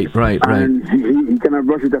 Right. And he cannot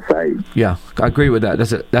brush it aside. Yeah, I agree with that.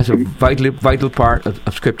 That's a vital part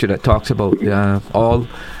of Scripture that talks about all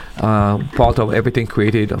part of everything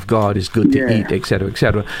created of God is good to eat, etc.,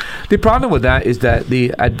 etc. The problem with that is that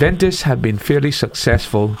the Adventists have been fairly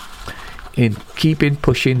successful in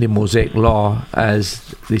pushing the Mosaic Law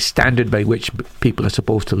as the standard by which people are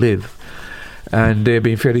supposed to live. And they've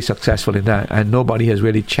been fairly successful in that, and nobody has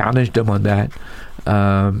really challenged them on that.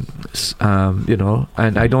 And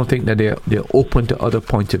I don't think that they're open to other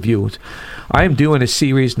points of view. I am doing a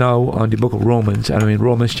series now on the book of Romans, and I'm in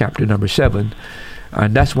Romans chapter number 7,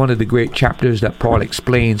 and that's one of the great chapters that Paul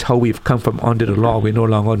explains how we've come from under the law. We're no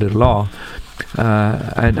longer under the law.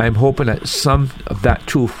 And I'm hoping that some of that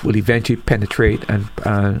truth will eventually penetrate and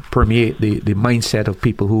permeate the mindset of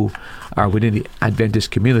people who are within the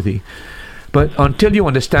Adventist community. But until you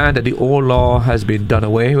understand that the old law has been done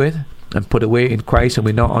away with and put away in Christ and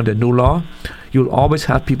we're now under new law, you'll always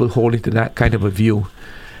have people holding to that kind of a view.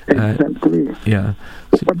 Exactly. Yeah.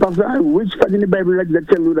 But Pastor, which part in the Bible that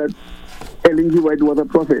tell you that Ellen G. White was a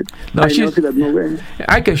prophet? No, I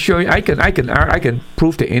can show you. I can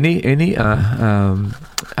prove to any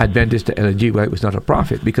Adventist that Ellen G. White was not a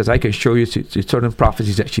prophet, because I can show you certain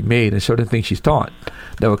prophecies that she made and certain things she taught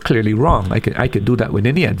that were clearly wrong. I could do that with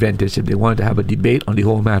any Adventist if they wanted to have a debate on the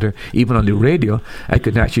whole matter, even on the radio. I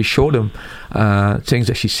could actually show them things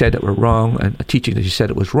that she said that were wrong and a teaching that she said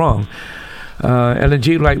that was wrong. Ellen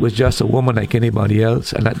G. White was just a woman like anybody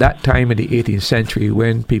else, and at that time in the 18th century,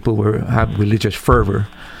 when people had religious fervor,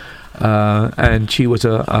 and she was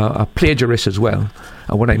a plagiarist as well.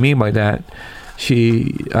 And what I mean by that,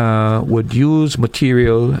 she would use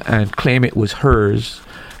material and claim it was hers,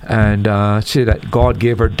 and say that God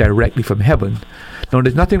gave her directly from heaven. Now,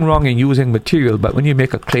 there's nothing wrong in using material, but when you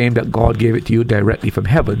make a claim that God gave it to you directly from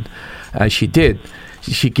heaven, as she did,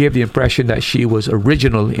 she gave the impression that she was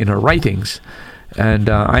original in her writings. And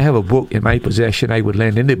I have a book in my possession I would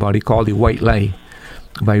lend anybody called The White Lie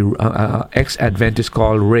by ex-Adventist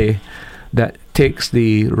called Ray, that takes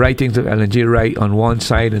the writings of Ellen G. White on one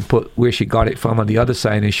side and put where she got it from on the other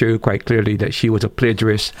side, and show you quite clearly that she was a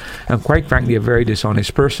plagiarist and quite frankly a very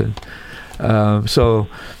dishonest person.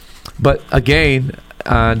 But again,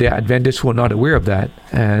 the Adventists were not aware of that,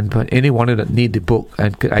 but anyone that need the book,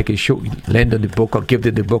 and I can lend them the book or give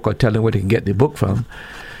them the book or tell them where they can get the book from,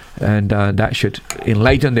 and that should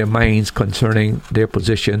enlighten their minds concerning their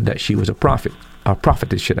position that she was a prophet, or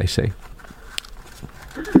prophetess, should I say.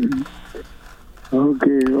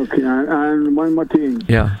 Okay, and one more thing.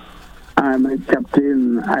 Yeah. My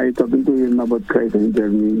captain, I talking to him about Christ, and he tell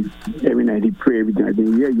me every night he pray. I think,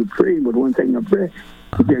 you pray, but one time you pray.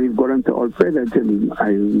 He tell him, God answer all prayer. I tell him,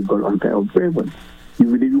 I God answer all prayer, but you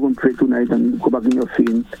believe you going to pray tonight and go back in your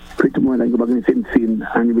sin, pray tomorrow and go back in the same sin,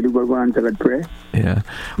 and you believe God will answer that prayer? Yeah.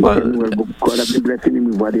 Well, God has been blessing him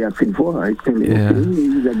with what he asking for. I tell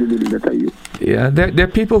him, there are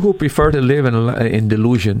people who prefer to live in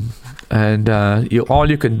delusion. And all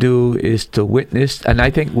you can do is to witness. And I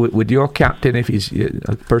think with your captain, if he's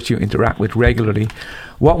a person you interact with regularly,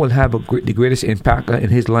 what will have the greatest impact in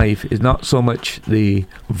his life is not so much the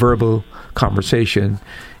verbal conversation,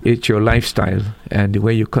 it's your lifestyle and the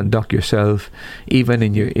way you conduct yourself. Even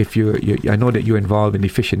in I know that you're involved in the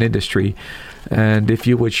fishing industry, and if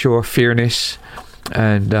you would show fairness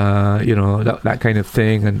and that kind of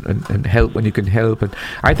thing, and help when you can help. And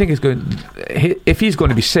I think if he's going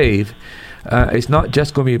to be saved, it's not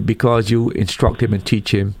just going to be because you instruct him and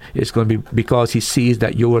teach him. It's going to be because he sees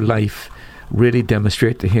that your life really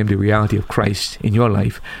demonstrates to him the reality of Christ in your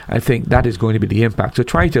life. I think that is going to be the impact. So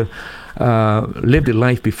try to live the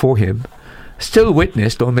life before him. Still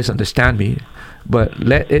witness, don't misunderstand me, but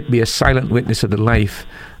let it be a silent witness of the life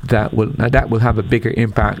that will have a bigger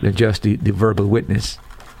impact than just the verbal witness.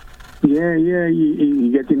 Yeah, he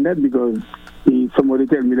getting that, because somebody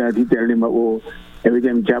tell me that he tell him, every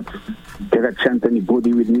time chap get a chant and he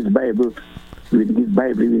body with his Bible. So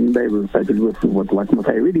I tell you, what must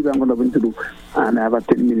I read if I'm going to do? And I have a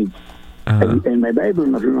 10 minutes. In my Bible,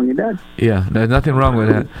 nothing wrong with that. Yeah, there's nothing wrong with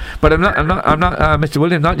that. But I'm not, Mr.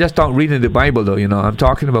 William. Not just reading the Bible, though. I'm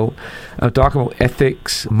talking about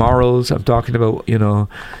ethics, morals. I'm talking about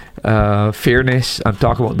fairness. I'm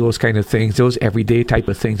talking about those kind of things, those everyday type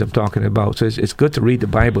of things. I'm talking about. So it's good to read the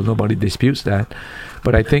Bible. Nobody disputes that.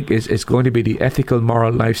 But I think it's going to be the ethical,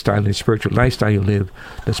 moral lifestyle and spiritual lifestyle you live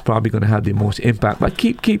that's probably going to have the most impact. But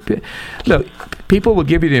keep it. Look, people will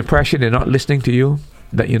give you the impression they're not listening to you,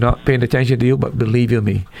 that you're not paying attention to you, but believe you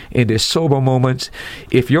me, in the sober moments,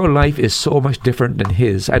 if your life is so much different than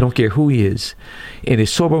his, I don't care who he is, in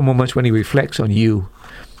his sober moments when he reflects on you,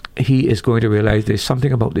 he is going to realize there's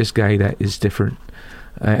something about this guy that is different,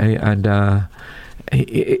 and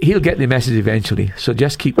he'll get the message eventually. So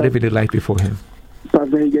just keep living the life before him.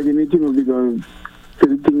 Pastor, he getting it, because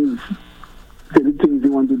the things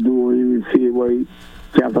you want to do, you will say, well, you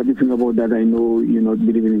have to think about that. I know you're not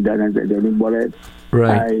believing in that, and that, but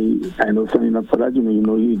I know something up for that. You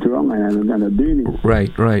know it's wrong, and I'm not doing it.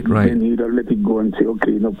 Right. Then you don't let it go and say,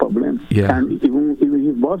 okay, no problem. Yeah. And even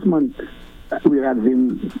his boss man, we had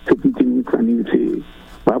him taking things, and he would say,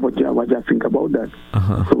 what do you think about that?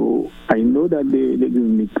 So I know that they give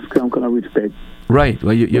me some kind of respect. Right.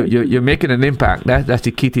 Well, you're making an impact. That's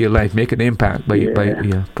the key to your life. Make an impact.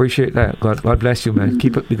 Appreciate that. God bless you, man.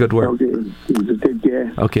 Keep up the good work. Okay. Take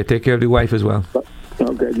care. Okay. Take care of the wife as well.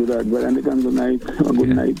 Okay. Do that. Well, and good night. Good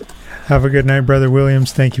night. Have a good night, Brother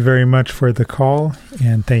Williams. Thank you very much for the call,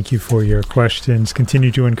 and thank you for your questions.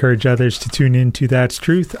 Continue to encourage others to tune in to That's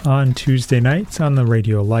Truth on Tuesday nights on the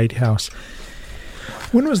Radio Lighthouse.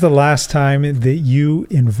 When was the last time that you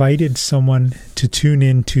invited someone to tune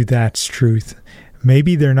in to That's Truth?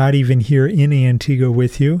 Maybe they're not even here in Antigua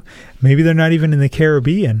with you. Maybe they're not even in the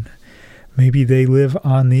Caribbean. Maybe they live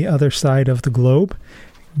on the other side of the globe.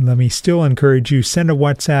 Let me still encourage you, send a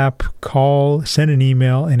WhatsApp, call, send an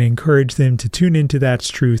email, and encourage them to tune into That's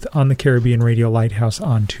Truth on the Caribbean Radio Lighthouse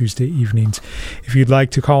on Tuesday evenings. If you'd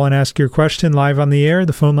like to call and ask your question live on the air,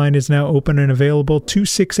 the phone line is now open and available,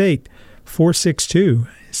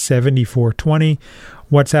 268-462-7420.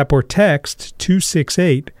 WhatsApp or text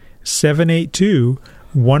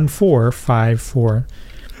 268-782-1454.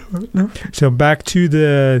 So back to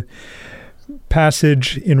the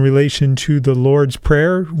passage in relation to the Lord's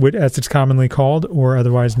Prayer, as it's commonly called, or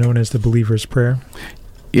otherwise known as the Believer's Prayer.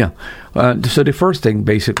 Yeah. So the first thing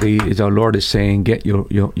basically is our Lord is saying, get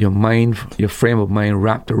your mind, your frame of mind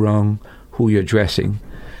wrapped around who you're addressing,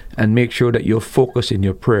 and make sure that your focus in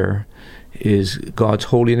your prayer is God's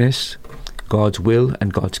holiness, God's will,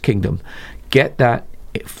 and God's kingdom. Get that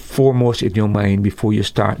foremost in your mind before you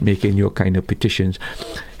start making your kind of petitions.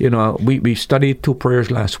 We studied 2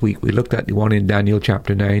 prayers last week. We looked at the one in Daniel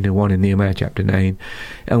chapter 9 and one in Nehemiah chapter 9,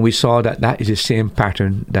 and we saw that is the same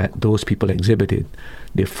pattern that those people exhibited.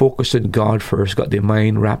 They focused on God first, got their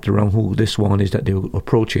mind wrapped around who this one is that they were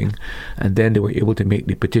approaching, and then they were able to make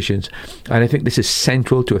the petitions. And I think this is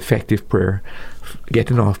central to effective prayer,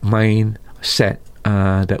 getting our mind set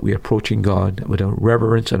that we're approaching God with a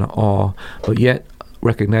reverence and an awe, but yet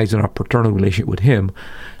recognizing our paternal relationship with Him,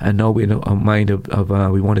 and now we know a mind of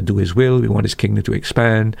we want to do His will, we want His kingdom to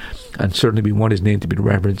expand, and certainly we want His name to be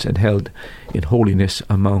reverenced and held in holiness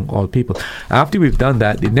among all people. After we've done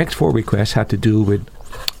that, the next 4 requests have to do with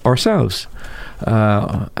ourselves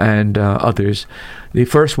and others. The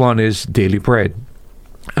first one is daily bread,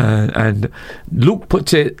 and Luke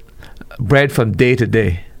puts it bread from day to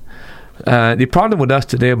day. The problem with us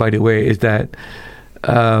today, by the way, is that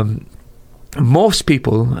most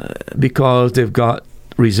people, because they've got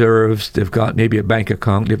reserves, they've got maybe a bank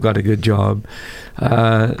account, they've got a good job,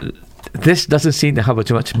 this doesn't seem to have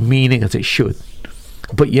as much meaning as it should.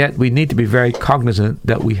 But yet we need to be very cognizant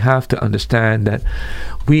that we have to understand that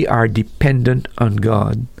we are dependent on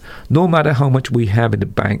God. No matter how much we have in the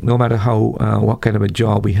bank, no matter how what kind of a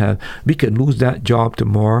job we have, we can lose that job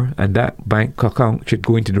tomorrow, and that bank account should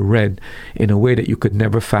go into the red in a way that you could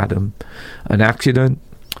never fathom. An accident,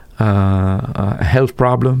 a health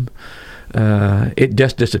problem, it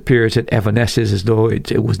just disappears. It evanesces as though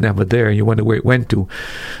it was never there, and you wonder where it went to.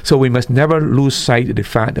 So we must never lose sight of the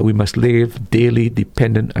fact that we must live daily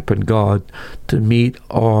dependent upon God to meet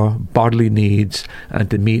our bodily needs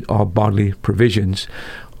and to meet our bodily provisions.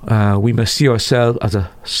 We must see ourselves as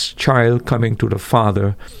a child coming to the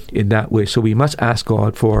Father in that way. So we must ask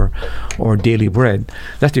God for our daily bread.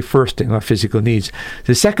 That's the first thing, our physical needs.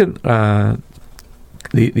 The second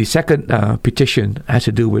The second petition has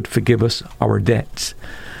to do with forgive us our debts.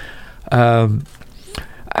 And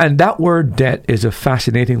that word debt is a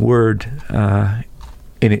fascinating word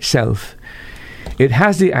in itself. It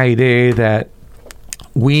has the idea that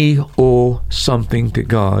we owe something to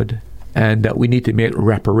God and that we need to make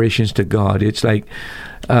reparations to God. It's like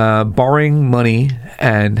borrowing money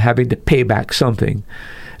and having to pay back something.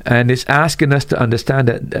 And it's asking us to understand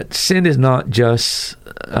that sin is not just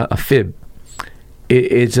a fib.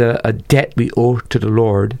 It's a debt we owe to the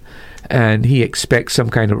Lord, and He expects some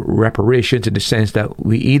kind of reparations in the sense that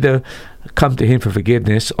we either come to Him for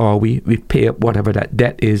forgiveness or we pay up whatever that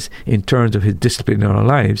debt is in terms of His discipline in our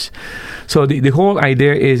lives. So the whole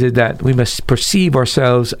idea is that we must perceive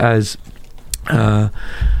ourselves as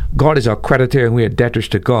God is our creditor and we are debtors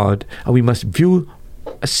to God, and we must view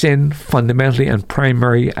sin fundamentally and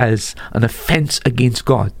primary as an offense against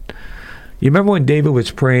God. You remember when David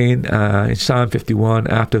was praying in Psalm 51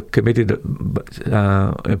 after committing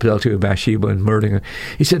adultery with Bathsheba and murdering her?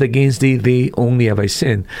 He said, against thee only have I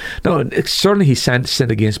sinned. Now, certainly he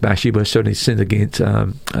sinned against Bathsheba, certainly sinned against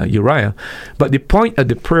Uriah. But the point of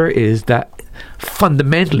the prayer is that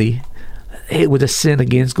fundamentally, it was a sin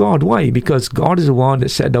against God. Why? Because God is the one that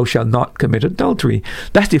said, thou shalt not commit adultery.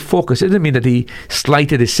 That's the focus. It doesn't mean that he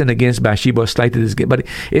slighted his sin against Bathsheba or slighted his, but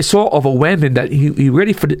it's so overwhelming that he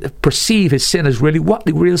really perceived his sin as really what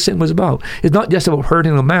the real sin was about. It's not just about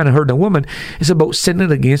hurting a man and hurting a woman. It's about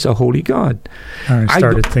sinning against a holy God. I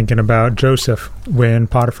started thinking about Joseph. When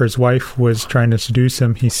Potiphar's wife was trying to seduce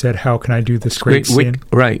him, he said, how can I do this great sin?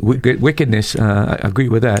 Right. Wickedness. I agree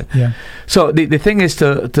with that. Yeah. So the thing is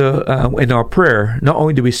to in our prayer, not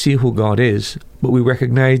only do we see who God is, but we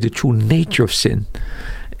recognize the true nature of sin.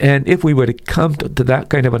 And if we were to come to that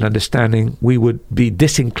kind of an understanding, we would be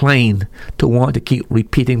disinclined to want to keep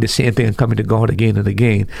repeating the same thing and coming to God again and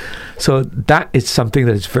again. So that is something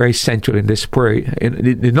that is very central in this prayer.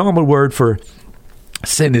 And the normal word for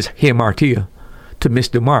sin is hamartia, to miss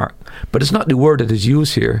the mark. But it's not the word that is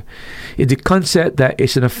used here. It's the concept that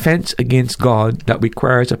it's an offense against God that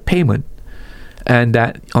requires a payment, and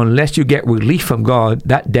that unless you get relief from God,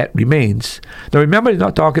 that debt remains. Now remember, it's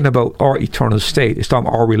not talking about our eternal state. It's talking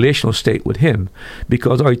about our relational state with Him,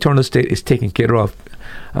 because our eternal state is taken care of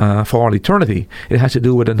for all eternity. It has to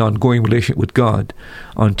do with an ongoing relationship with God.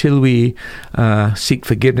 Until we seek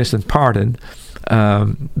forgiveness and pardon,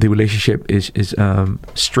 the relationship is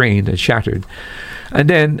strained and shattered. And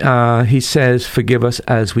then he says, forgive us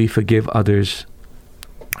as we forgive others,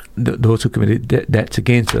 those who committed debts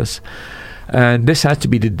against us. And this has to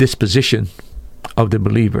be the disposition of the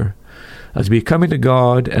believer. As we come into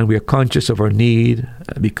God and we are conscious of our need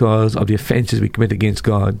because of the offenses we commit against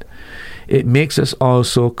God, it makes us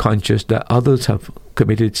also conscious that others have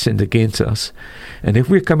committed sins against us. And if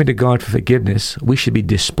we're coming to God for forgiveness, we should be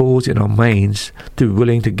disposed in our minds to be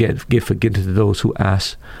willing to give forgiveness to those who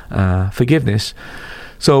ask forgiveness.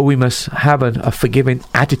 So we must have a forgiving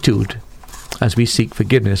attitude as we seek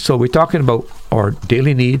forgiveness. So we're talking about our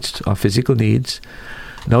daily needs, our physical needs.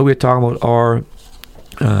 Now we're talking about our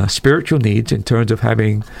spiritual needs in terms of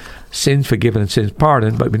having sins forgiven and sins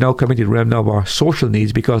pardoned. But we're now coming to the realm of our social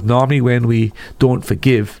needs, because normally when we don't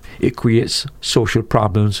forgive, it creates social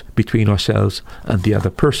problems between ourselves and the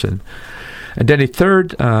other person. And then the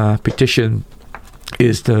third petition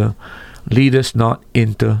is to lead us not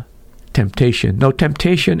into temptation. Now,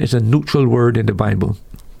 temptation is a neutral word in the Bible.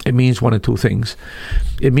 It means one of two things.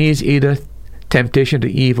 It means either temptation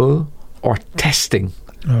to evil or testing.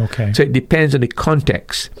 Okay. So it depends on the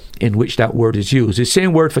context in which that word is used. The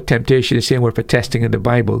same word for temptation, the same word for testing in the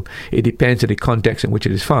Bible. It depends on the context in which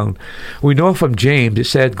it is found. We know from James, it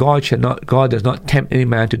said, God does not tempt any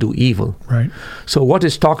man to do evil. Right. So what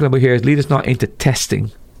it's talking about here is lead us not into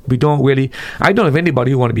testing. I don't have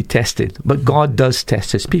anybody who want to be tested, but God does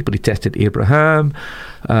test His people. He tested Abraham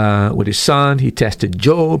with his son. He tested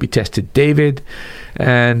Job. He tested David.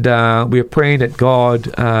 And we are praying that God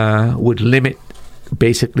would limit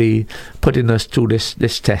basically putting us through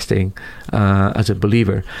this testing as a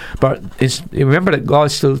believer. But remember that God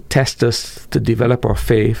still tests us to develop our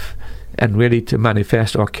faith and really to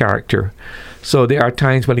manifest our character. So there are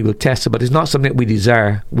times when He will test us, but it's not something that we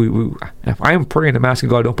desire. If I am praying, I'm asking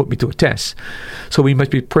God, don't put me to a test. So we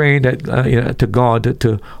must be praying that to God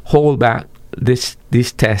to hold back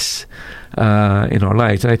these tests in our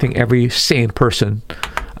lives. And I think every sane person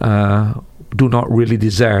do not really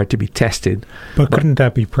desire to be tested. But couldn't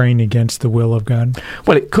that be praying against the will of God?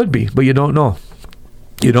 Well, it could be, but you don't know.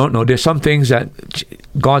 You don't know. There's some things that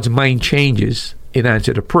God's mind changes in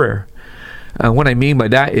answer to prayer. What I mean by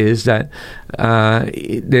that is that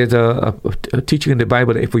there's a teaching in the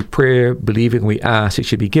Bible that if we pray, believing we ask, it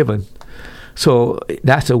should be given. So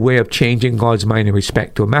that's a way of changing God's mind in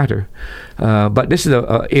respect to a matter. But this is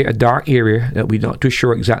a dark area that we're not too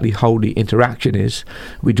sure exactly how the interaction is.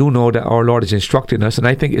 We do know that our Lord is instructing us, and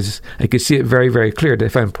I think I can see it very, very clear that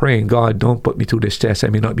if I'm praying, God, don't put me through this test, I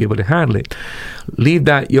may not be able to handle it. Leave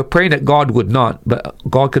that. You're praying that God would not, but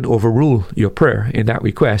God could overrule your prayer in that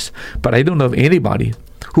request. But I don't know of anybody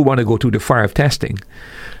who want to go through the fire of testing.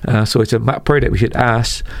 So it's a prayer that we should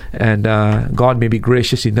ask, and God may be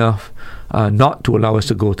gracious enough not to allow us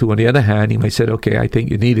to go through. On the other hand, He might say, okay, I think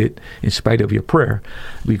you need it in spite of your prayer.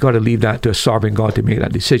 We've got to leave that to a sovereign God to make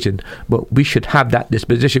that decision. But we should have that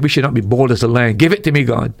disposition. We should not be bold as a lion. Give it to me,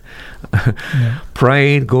 God. Yeah.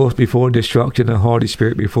 Pride goes before destruction and Holy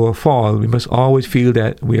Spirit before fall. We must always feel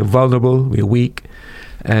that we are vulnerable, we are weak,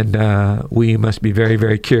 and we must be very,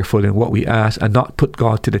 very careful in what we ask and not put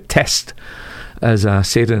God to the test as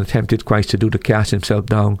Satan attempted Christ to do, to cast himself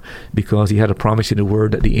down, because he had a promise in the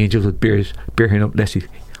word that the angels would bear him up lest he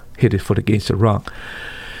hit his foot against the rock.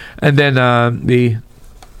 And then the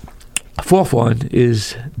fourth one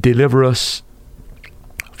is deliver us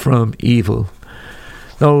from evil.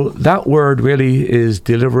 Now, that word really is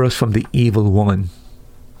deliver us from the evil one.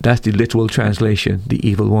 That's the literal translation, the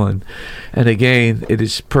evil one. And again, it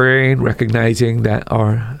is praying, recognizing that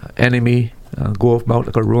our enemy go about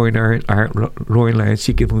like a roaring lion,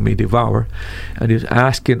 seeking whom he may devour. And he's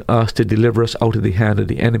asking us to deliver us out of the hand of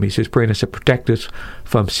the enemy. So he's praying us to protect us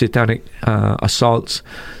from satanic assaults,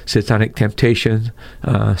 satanic temptation,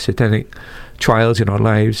 satanic trials in our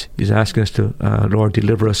lives. He's asking us to, Lord,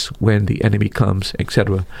 deliver us when the enemy comes,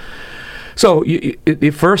 etc. So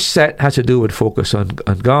the first set has to do with focus on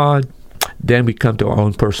God. Then we come to our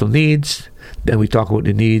own personal needs. Then we talk about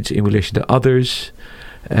the needs in relation to others.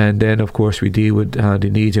 And then, of course, we deal with the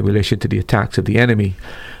needs in relation to the attacks of the enemy.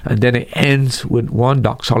 And then it ends with one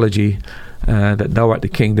doxology, that thou art the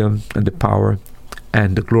kingdom and the power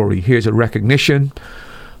and the glory. Here's a recognition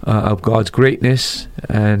of God's greatness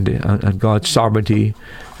and God's sovereignty,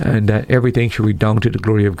 and that everything should redound to the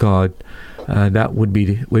glory of God. That would be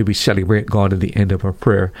the way we celebrate God at the end of our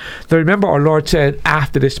prayer. Now remember, our Lord said,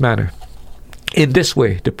 after this manner, in this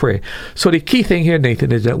way to pray. So the key thing here,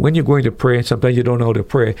 Nathan, is that when you're going to pray, and sometimes you don't know how to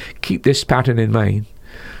pray, keep this pattern in mind.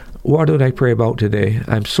 What did I pray about today?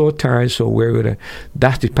 I'm so tired, so weary.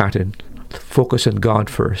 That's the pattern. Focus on God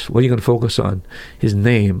first. What are you going to focus on? His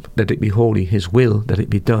name, that it be holy. His will, that it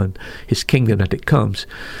be done. His kingdom, that it comes.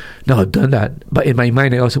 Now, I've done that. But in my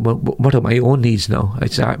mind, I also, what are my own needs now? I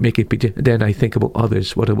start making picture. Then I think about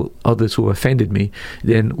others. What about others who offended me?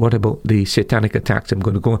 Then what about the satanic attacks I'm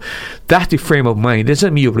going to go on? That's the frame of mind. It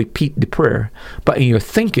doesn't mean you repeat the prayer. But in your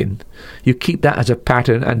thinking, you keep that as a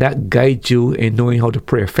pattern, and that guides you in knowing how to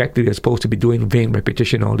pray effectively, as opposed to be doing vain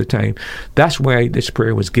repetition all the time. That's why this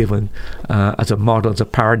prayer was given as a model, as a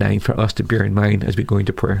paradigm for us to bear in mind as we go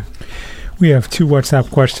into prayer. We have 2 WhatsApp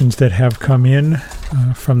questions that have come in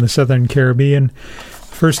from the Southern Caribbean.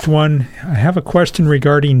 First one, I have a question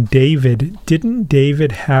regarding David. Didn't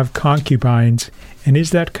David have concubines, and is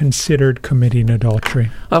that considered committing adultery?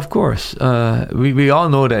 Of course. We all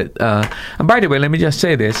know that. And by the way, let me just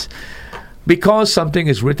say this. Because something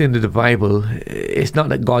is written in the Bible, it's not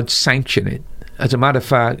that God sanctioned it. As a matter of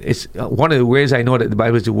fact, it's one of the ways I know that the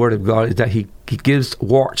Bible is the Word of God is that He gives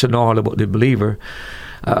warts and all about the believer.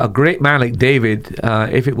 A great man like David,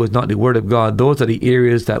 if it was not the Word of God, those are the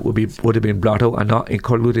areas that would have been blotted out and not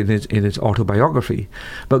included in his autobiography.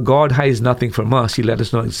 But God hides nothing from us. He let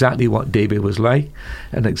us know exactly what David was like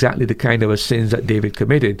and exactly the kind of sins that David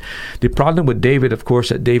committed. The problem with David, of course,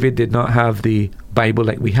 that David did not have the Bible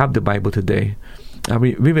like we have the Bible today. I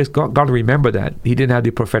mean, we've got to remember that. He didn't have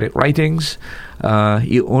the prophetic writings.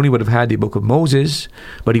 He only would have had the book of Moses,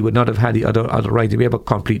 but he would not have had the other writings. We have a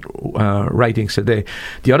complete writings today.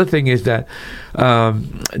 The other thing is that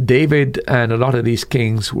David and a lot of these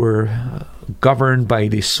kings were governed by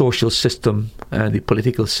the social system and the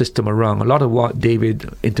political system around. A lot of what David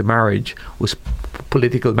intermarriage was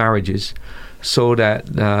political marriages, so that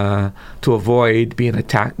to avoid being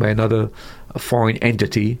attacked by another foreign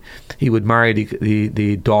entity, he would marry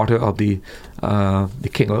the daughter of the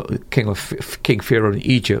King Pharaoh in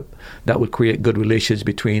Egypt. That would create good relations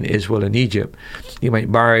between Israel and Egypt. He might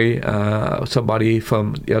marry somebody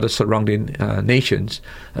from the other surrounding nations.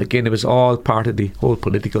 Again, it was all part of the whole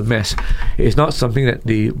political mess. It's not something that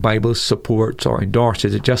the Bible supports or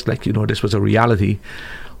endorses. It's just like, this was a reality.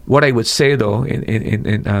 What I would say, though,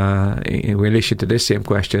 in relation to this same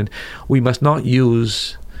question, we must not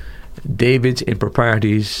use David's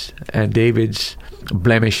improprieties and David's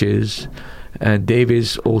blemishes and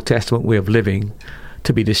David's Old Testament way of living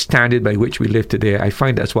to be the standard by which we live today. I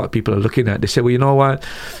find that's what people are looking at. They say, well, you know what?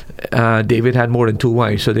 David had more than 2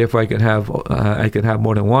 wives, so therefore I can have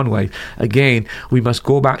more than 1 wife. Again, we must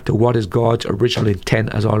go back to what is God's original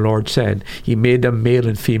intent, as our Lord said. He made them male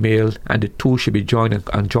and female, and the 2 should be joined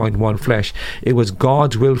and joined one flesh. It was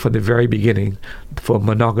God's will from the very beginning for a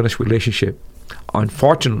monogamous relationship.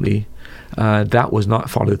 Unfortunately, that was not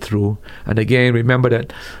followed through. And again, remember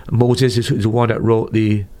that Moses is the one that wrote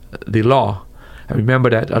the law. And remember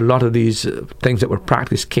that a lot of these things that were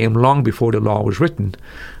practiced came long before the law was written.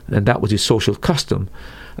 And that was his social custom.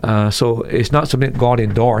 So it's not something that God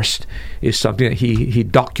endorsed. It's something that he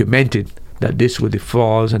documented, that this were the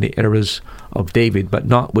flaws and the errors of David, but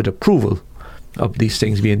not with approval of these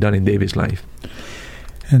things being done in David's life.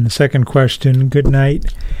 And the second question, good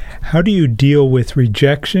night. How do you deal with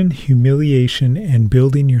rejection, humiliation, and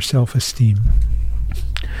building your self-esteem?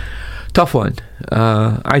 Tough one.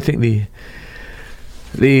 I think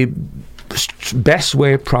The best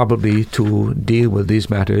way probably to deal with these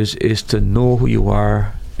matters is to know who you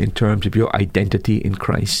are in terms of your identity in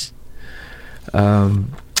Christ.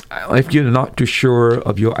 If you're not too sure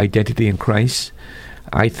of your identity in Christ,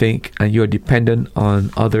 I think, and you're dependent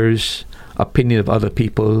on others, opinion of other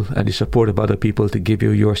people, and the support of other people to give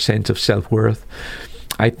you your sense of self-worth,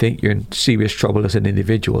 I think you're in serious trouble as an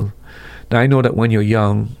individual. Now, I know that when you're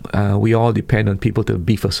young, we all depend on people to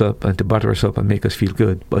beef us up and to butter us up and make us feel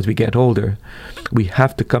good. But as we get older, we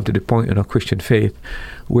have to come to the point in our Christian faith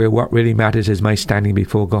where what really matters is my standing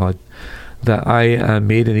before God. That I am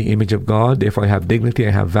made in the image of God, therefore I have dignity,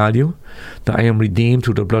 I have value. That I am redeemed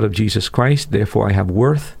through the blood of Jesus Christ, therefore I have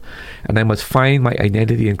worth. And I must find my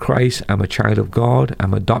identity in Christ. I'm a child of God.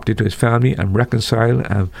 I'm adopted to His family. I'm reconciled.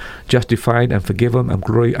 I'm justified. I'm forgiven. I'm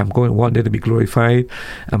going one day to be glorified.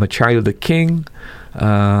 I'm a child of the King.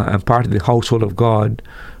 I'm part of the household of God.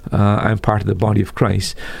 I'm part of the body of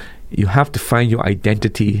Christ. You have to find your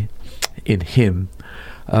identity in Him.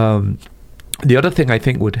 The other thing I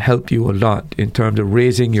think would help you a lot in terms of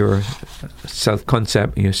raising your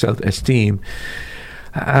self-concept and your self-esteem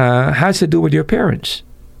has to do with your parents.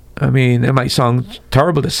 I mean, it might sound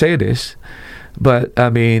terrible to say this, but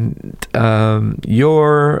I mean,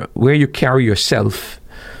 where you carry yourself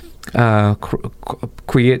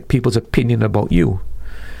create people's opinion about you.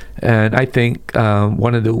 And I think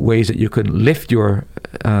one of the ways that you can lift your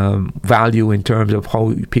value in terms of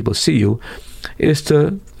how people see you is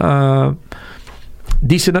to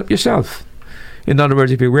decent up yourself. In other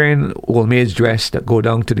words, if you're wearing old maid's dress that go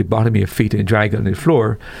down to the bottom of your feet and drag on the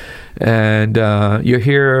floor, and your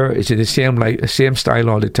hair is in the same style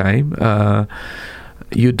all the time,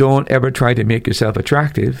 you don't ever try to make yourself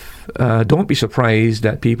attractive, don't be surprised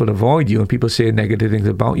that people avoid you and people say negative things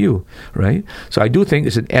about you, right? So I do think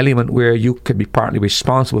it's an element where you can be partly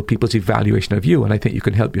responsible for people's evaluation of you, and I think you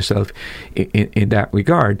can help yourself in that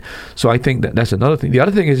regard. So I think that's another thing. The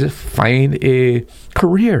other thing is to find a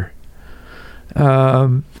career.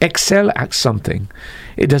 Excel at something.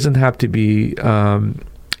 It doesn't have to be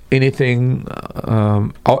anything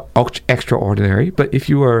extraordinary, but if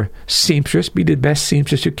you are seamstress, be the best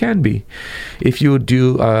seamstress you can be. If you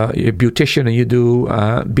do a beautician and you do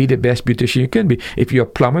be the best beautician you can be. If you're a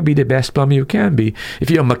plumber, be the best plumber you can be. If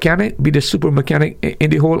you're a mechanic, be the super mechanic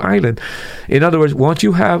in the whole island. In other words, once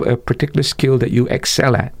you have a particular skill that you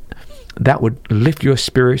excel at, that would lift your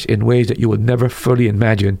spirits in ways that you would never fully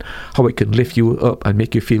imagine how it can lift you up and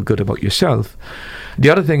make you feel good about yourself. The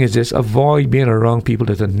other thing is this: avoid being around people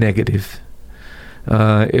that are negative.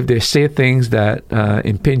 If they say things that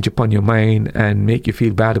impinge upon your mind and make you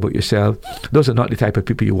feel bad about yourself, those are not the type of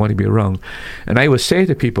people you want to be around. And I would say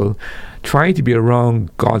to people, try to be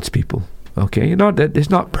around God's people. Okay, you know that it's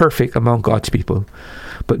not perfect among God's people,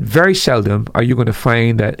 but very seldom are you going to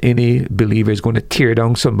find that any believer is going to tear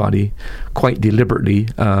down somebody quite deliberately.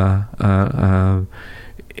 It's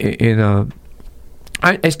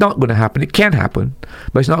not going to happen. It can happen,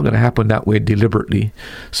 but it's not going to happen that way deliberately.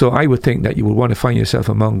 So I would think that you would want to find yourself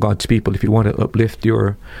among God's people if you want to uplift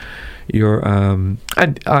your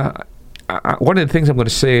one of the things I'm going to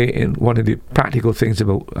say, in one of the practical things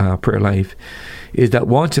about prayer life, is that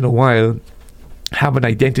once in a while, have an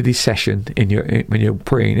identity session when you're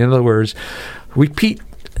praying. In other words, repeat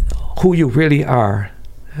who you really are,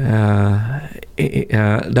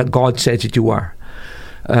 that God says that you are.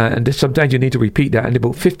 And sometimes you need to repeat that, and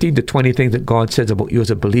about 15 to 20 things that God says about you as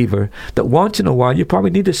a believer, that once in a while you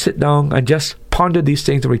probably need to sit down and just ponder these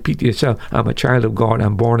things and repeat to yourself: I'm a child of God,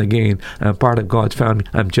 I'm born again, I'm part of God's family,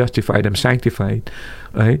 I'm justified, I'm sanctified,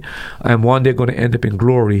 right? I'm one day going to end up in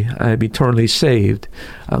glory, I'm eternally saved,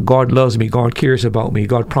 God loves me, God cares about me,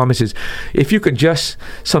 God promises. If you could just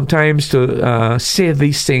sometimes to say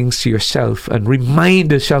these things to yourself and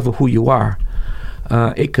remind yourself of who you are,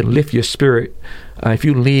 it can lift your spirit. If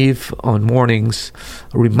you leave on mornings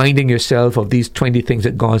reminding yourself of these 20 things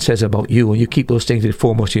that God says about you, and you keep those things in the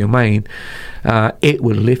foremost of your mind, it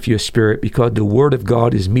will lift your spirit, because the word of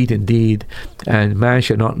God is meat indeed, and man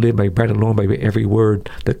shall not live by bread alone, but by every word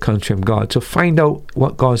that comes from God. So find out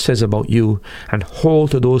what God says about you and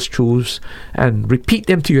hold to those truths and repeat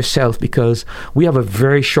them to yourself, because we have a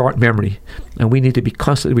very short memory and we need to be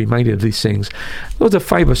constantly reminded of these things. Those are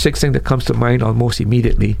 5 or 6 things that comes to mind almost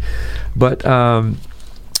immediately. But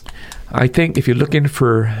I think if you're looking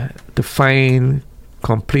to find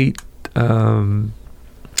complete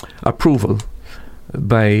approval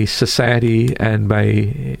by society and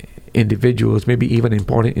by individuals, maybe even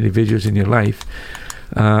important individuals in your life,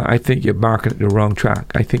 I think you're marking the wrong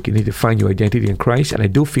track. I think you need to find your identity in Christ, and I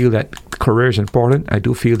do feel that career is important. I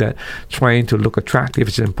do feel that trying to look attractive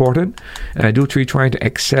is important, and I do trying to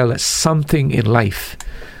excel at something in life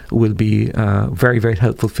will be very, very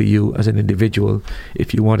helpful for you as an individual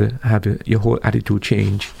if you want to have your whole attitude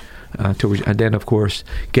change. And then, of course,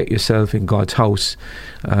 get yourself in God's house,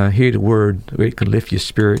 hear the word where it can lift your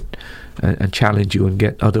spirit and challenge you and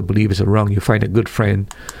get other believers around you. Find a good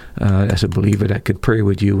friend as a believer that can pray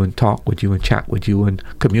with you and talk with you and chat with you and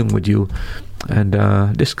commune with you and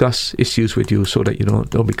discuss issues with you, so that you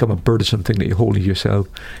don't become a burdensome thing that you hold to yourself,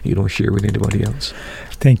 you don't share with anybody else.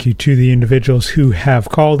 Thank you to the individuals who have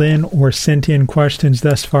called in or sent in questions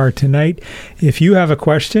thus far tonight. If you have a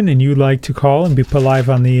question and you'd like to call and be put live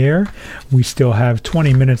on the air, we still have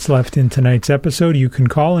 20 minutes left in tonight's episode. You can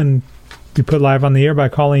call and be put live on the air by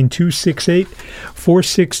calling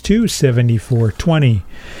 268-462-7420.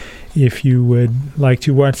 If you would like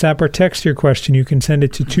to WhatsApp or text your question, you can send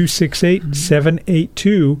it to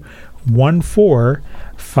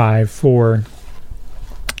 268-782-1454.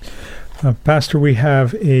 Pastor, we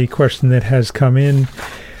have a question that has come in.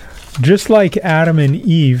 Just like Adam and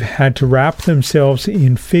Eve had to wrap themselves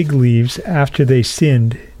in fig leaves after they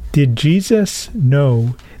sinned, did Jesus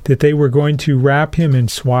know that they were going to wrap him in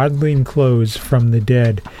swaddling clothes from the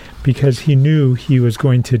dead because he knew he was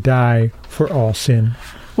going to die for all sin?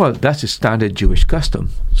 Well, that's a standard Jewish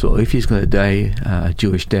custom. So if he's going to die a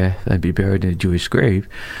Jewish death and be buried in a Jewish grave,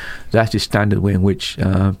 that's the standard way in which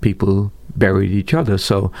people buried each other.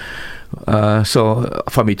 So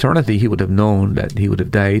from eternity, he would have known that he would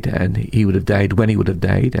have died, and he would have died when he would have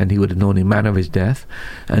died, and he would have known the manner of his death.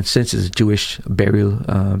 And since it's a Jewish burial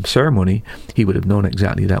ceremony, he would have known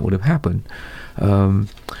exactly that would have happened.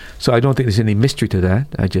 So I don't think there's any mystery to that.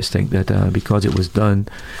 I just think that because it was done,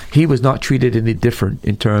 he was not treated any different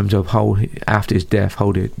in terms of how, after his death,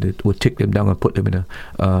 how they would take them down and put them in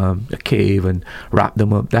a cave and wrap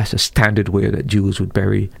them up. That's a standard way that Jews would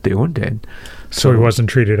bury their own dead. So he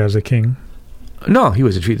wasn't treated as a king? No, he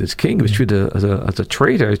wasn't treated as king. He was treated as a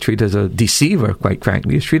traitor. He was treated as a deceiver, quite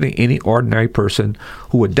frankly. He was treated any ordinary person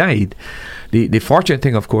who had died. The fortunate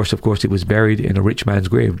thing, of course, he was buried in a rich man's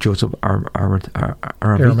grave, Joseph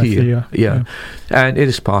Arimathea. Yeah. And it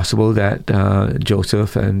is possible that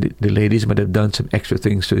Joseph and the ladies might have done some extra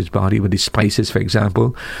things to his body with the spices, for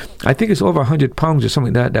example. I think it's over 100 pounds or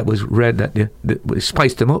something that was read that they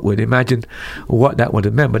spiced him up with. Imagine what that would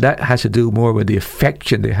have meant. But that has to do more with the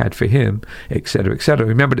affection they had for him, etc., etc.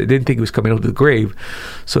 Remember, they didn't think he was coming out of the grave,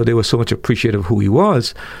 so they were so much appreciative of who he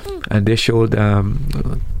was, and they showed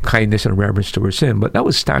kindness and reverence towards him. But that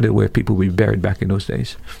was standard where people would be buried back in those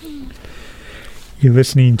days. You're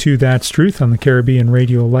listening to That's Truth on the Caribbean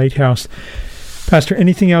Radio Lighthouse. Pastor,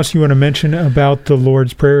 anything else you want to mention about the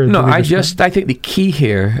Lord's Prayer? No, I think the key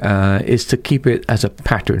here is to keep it as a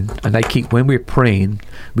pattern. And when we're praying,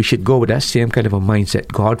 we should go with that same kind of a mindset.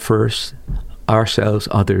 God first, ourselves,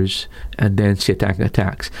 others, and then satanic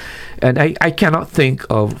attacks. And I cannot think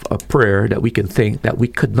of a prayer that we can think that we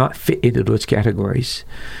could not fit into those categories.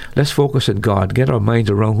 Let's focus on God, get our minds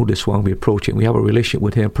around who this one we're approaching. We have a relationship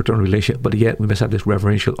with him, paternal relationship, but yet we must have this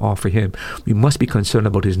reverential awe for him. We must be concerned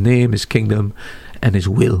about his name, his kingdom, and his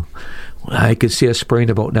will. I could see us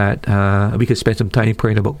praying about that. We could spend some time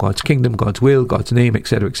praying about God's kingdom, God's will, God's name,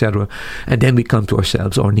 etc., etc. And then we come to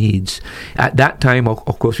ourselves, our needs. At that time,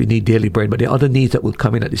 of course, we need daily bread, but there are other needs that will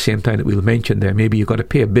come in at the same time that we'll mention there. Maybe you've got to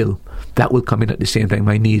pay a bill. That will come in at the same time,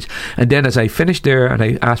 my needs. And then as I finish there and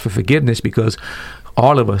I ask for forgiveness, because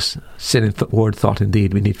all of us sin in word, thought, and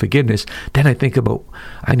deed. We need forgiveness. Then I think about,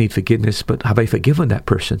 I need forgiveness, but have I forgiven that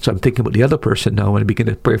person? So I'm thinking about the other person now, and I begin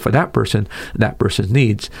to pray for that person's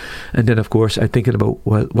needs. And then, of course, I'm thinking about,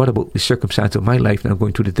 well, what about the circumstance of my life that I'm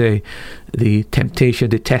going through today? The temptation,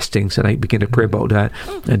 the testings, and I begin to pray about that.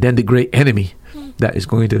 And then the great enemy that is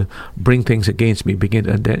going to bring things against me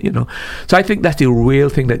and then, So I think that's the real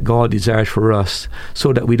thing that God desires for us,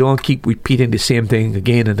 so that we don't keep repeating the same thing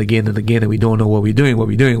again and again and again, and we don't know what we're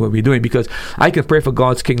doing, because I can pray for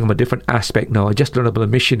God's kingdom a different aspect now. I just learned about a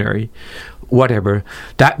missionary, whatever,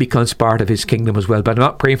 that becomes part of his kingdom as well. But I'm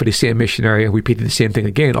not praying for the same missionary and repeating the same thing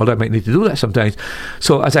again, although I might need to do that sometimes.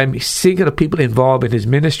 So as I'm thinking of people involved in his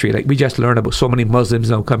ministry, like we just learned about so many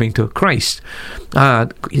Muslims now coming to Christ,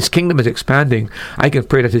 his kingdom is expanding. I can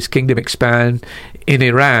pray that his kingdom expand in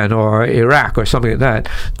Iran or Iraq or something like that.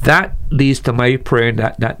 That leads to my prayer in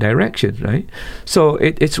that direction, right? So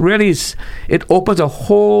it opens a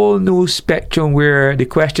whole new spectrum where the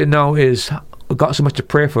question now is, I've got so much to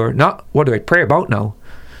pray for. Not what do I pray about now,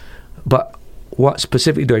 but what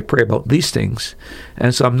specifically do I pray about these things?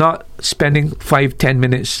 And so I'm not spending 5-10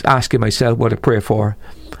 minutes asking myself what to pray for.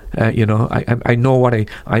 I know what I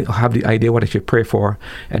have the idea what I should pray for,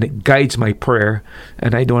 and it guides my prayer,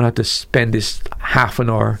 and I don't have to spend this half an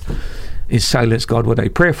hour in silence. God, what I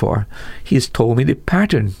pray for, He's told me the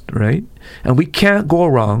pattern, right? And we can't go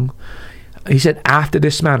wrong. He said, after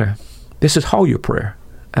this manner, this is how you pray,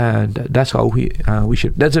 and that's how we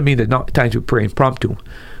should. Doesn't mean that not times we pray impromptu,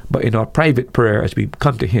 but in our private prayer as we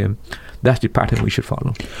come to Him, that's the pattern we should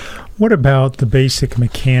follow. What about the basic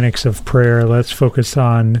mechanics of prayer? Let's focus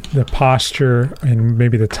on the posture and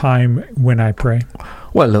maybe the time when I pray.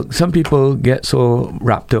 Well, look, some people get so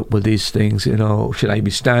wrapped up with these things, should I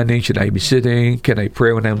be standing? Should I be sitting? Can I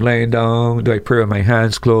pray when I'm laying down? Do I pray with my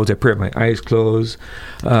hands closed? Do I pray with my eyes closed?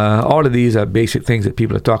 All of these are basic things that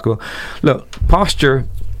people are talking about. Look, posture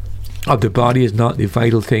of the body is not the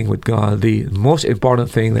vital thing with God. The most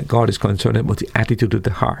important thing that God is concerned about is the attitude of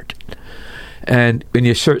the heart. And when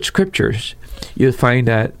you search scriptures, you'll find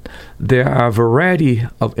that there are a variety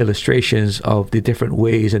of illustrations of the different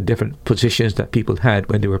ways and different positions that people had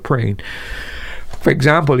when they were praying. For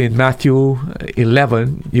example, in Matthew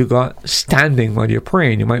 11, you got standing while you're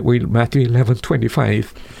praying. You might read Matthew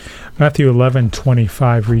 11:25. Matthew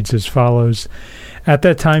 11:25 reads as follows. At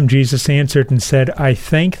that time Jesus answered and said, I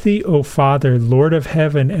thank thee, O Father, Lord of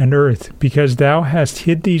heaven and earth, because thou hast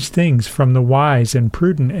hid these things from the wise and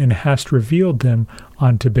prudent, and hast revealed them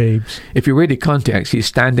unto babes. If you read the context, he's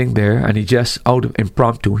standing there, and he just, out of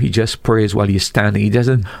impromptu, he just prays while he's standing. He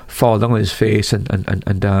doesn't fall down on his face and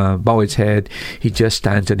bow his head. He just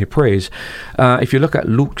stands and he prays. If you look at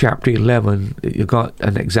Luke chapter 11, you got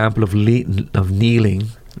an example of kneeling.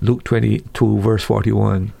 Luke 22, verse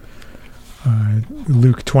 41.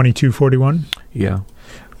 Luke 22:41. Yeah.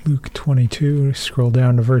 Luke 22, scroll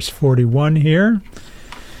down to verse 41 here.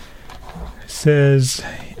 It says,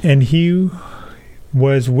 and he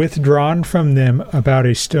was withdrawn from them about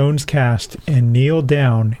a stone's cast, and kneeled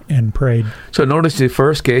down and prayed. So notice the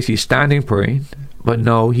first case, he's standing praying, but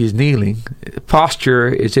no, he's kneeling. Posture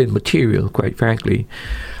is immaterial, quite frankly.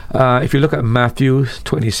 If you look at Matthew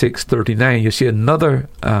 26:39, you see another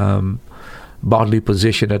bodily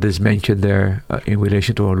position that is mentioned there in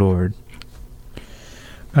relation to our Lord.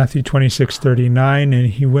 Matthew 26:39,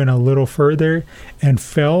 and he went a little further and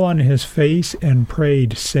fell on his face and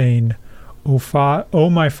prayed, saying, O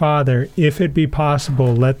my Father, if it be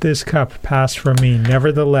possible, let this cup pass from me.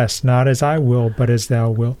 Nevertheless, not as I will, but as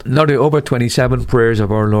thou wilt. Now there are over 27 prayers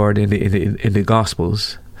of our Lord in the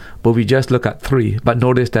Gospels. But we just look at 3. But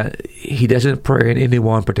notice that he doesn't pray in any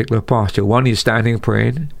one particular posture. One, he's standing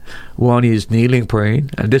praying. One, he's kneeling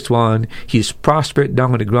praying. And this one, he's prostrate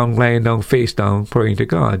down on the ground, lying down, face down, praying to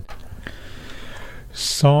God.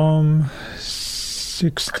 Psalm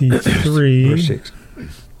 63 verse 6.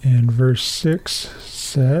 And verse 6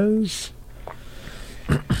 says,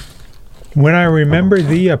 when I remember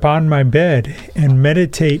thee upon my bed, and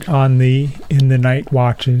meditate on thee in the night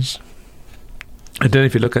watches. And then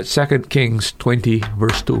if you look at 2 Kings 20,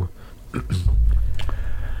 verse 2.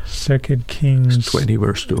 2 Kings 20,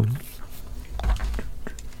 verse 2.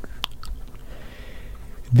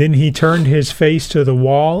 Then he turned his face to the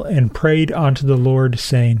wall and prayed unto the Lord,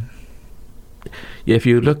 saying. If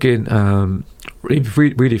you look in,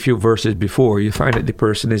 read a few verses before, you find that the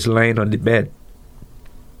person is lying on the bed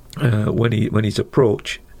when he's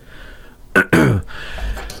approached.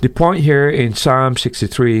 The point here in Psalm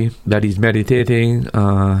 63 that he's meditating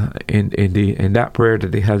in that prayer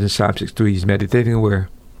that he has in Psalm 63, he's meditating where?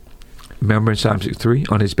 Remember in Psalm 63?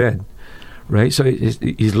 On his bed, right? So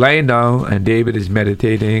he's lying down, and David is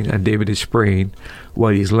meditating, and David is praying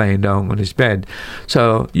while he's laying down on his bed.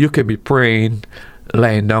 So you can be praying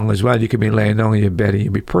laying down as well. You can be laying down in your bed and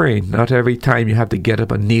you'll be praying. Not every time you have to get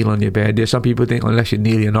up and kneel on your bed. There's some people think unless you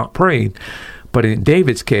kneel, you're not praying. But in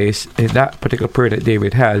David's case, in that particular prayer that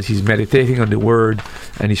David has, he's meditating on the word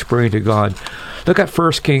and he's praying to God. Look at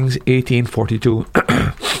 1 Kings 18:42.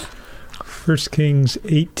 1 Kings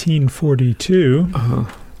 18:42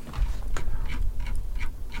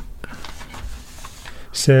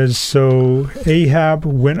 says, so Ahab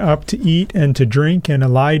went up to eat and to drink, and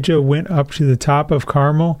Elijah went up to the top of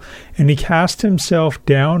Carmel, and he cast himself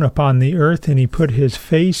down upon the earth, and he put his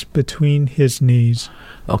face between his knees.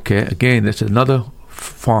 Okay, again, that's another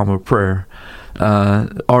form of prayer.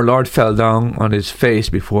 Our Lord fell down on his face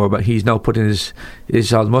before, but he's now putting his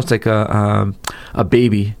almost like a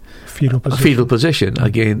baby, fetal position.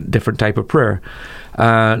 Again, different type of prayer.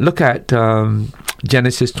 Look at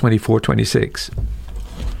Genesis 24:26.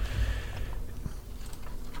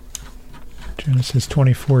 Genesis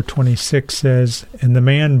 24:26 says, "And the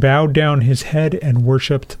man bowed down his head and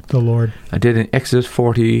worshipped the Lord." And then in Exodus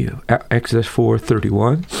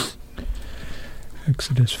 4:31.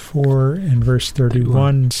 Exodus 4 and verse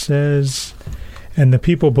 31 says, "And the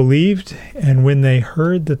people believed, and when they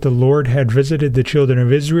heard that the Lord had visited the children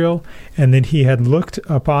of Israel, and that he had looked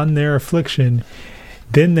upon their affliction,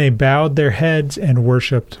 then they bowed their heads and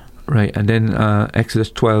worshipped." Right, and then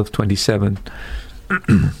Exodus 12:27.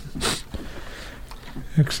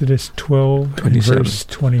 Exodus 12 and 27. verse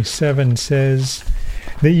 27 says,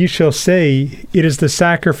 "That you shall say, it is the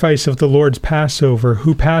sacrifice of the Lord's Passover,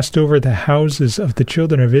 who passed over the houses of the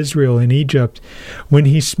children of Israel in Egypt, when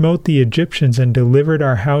he smote the Egyptians and delivered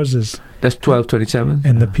our houses." That's 12:27.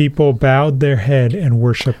 And the people bowed their head and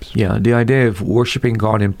worshipped. Yeah, the idea of worshiping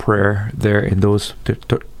God in prayer there in those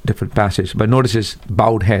different passages. But notice it's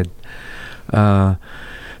bowed head.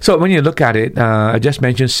 So when you look at it, I just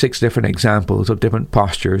mentioned 6 different examples of different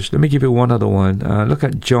postures. Let me give you one other one. Look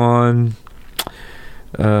at John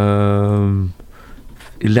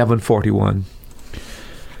 11:41.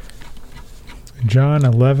 John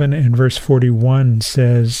 11 and verse 41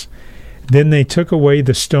 says, "Then they took away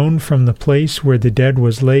the stone from the place where the dead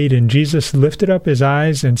was laid, and Jesus lifted up his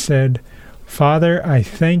eyes and said, Father, I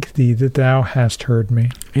thank thee that thou hast heard me."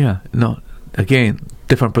 Yeah, no, again,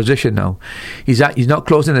 different position now. He's not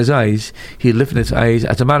closing his eyes. He lifted his eyes.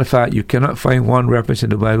 As a matter of fact, you cannot find one reference in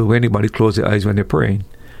the Bible where anybody closes their eyes when they're praying.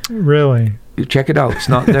 Really? You check it out. It's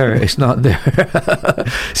not there. It's not there.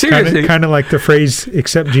 Seriously. Kind of like the phrase,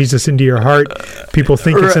 "accept Jesus into your heart." People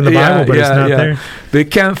think it's in the Bible, but it's not there. They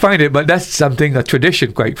can't find it, but that's something, a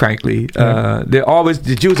tradition, quite frankly.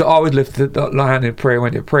 The Jews always lift the hand in prayer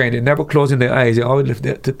when they're praying. They're never closing their eyes. They always lift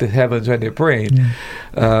it to the heavens when they're praying.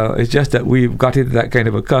 Yeah. It's just that we've got into that kind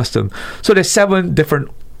of a custom. So there's 7 different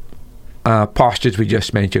postures we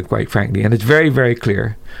just mentioned, quite frankly. And it's very, very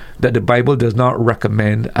clear that the Bible does not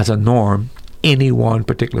recommend as a norm any one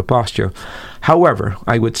particular posture. However,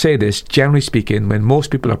 I would say this, generally speaking, when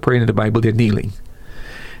most people are praying in the Bible, they're kneeling.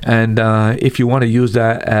 And if you want to use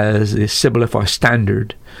that as a sibboleth or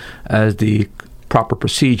standard, as the proper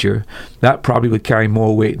procedure, that probably would carry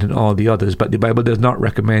more weight than all the others. But the Bible does not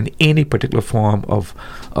recommend any particular form of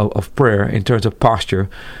prayer in terms of posture.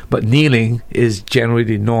 But kneeling is generally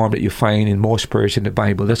the norm that you find in most prayers in the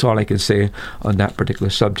Bible. That's all I can say on that particular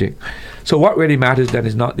subject. So what really matters then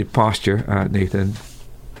is not the posture, Nathan.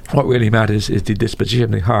 What really matters is the disposition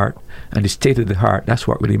of the heart and the state of the heart. That's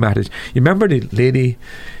what really matters. You remember the lady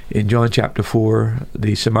in John chapter 4,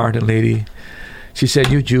 the Samaritan lady? She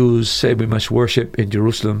said, "You Jews say we must worship in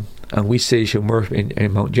Jerusalem, and we say you should worship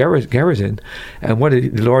in Mount Gerizim." And what the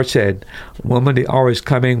Lord said, "Woman, the hour is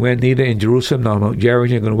coming when neither in Jerusalem nor Mount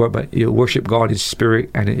Gerizim you're going to work, but you worship God in spirit,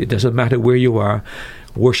 and it doesn't matter where you are.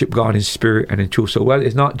 Worship God in spirit and in truth." So,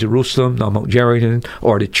 it's not Jerusalem nor Mount Gerizim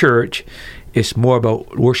or the church. It's more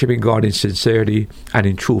about worshiping God in sincerity and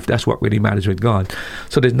in truth. That's what really matters with God.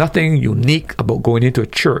 So there's nothing unique about going into a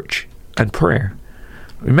church and prayer.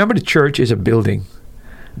 Remember, the church is a building.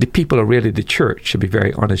 The people are really the church, to be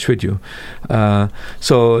very honest with you.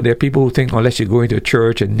 So there are people who think unless you go into a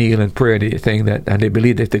church and kneel and pray, they think that, and they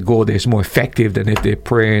believe that if they go there, it's more effective than if they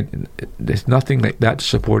pray. There's nothing like that to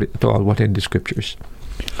support it at all, what's in the scriptures.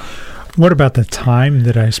 What about the time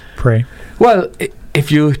that I pray? Well,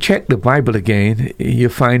 if you check the Bible again, you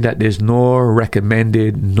find that there's no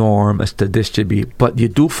recommended norm as to this should be, but you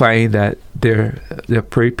do find that there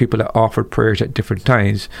are people that offer prayers at different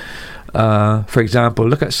times. For example,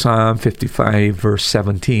 look at Psalm 55, verse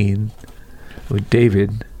 17, with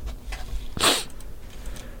David.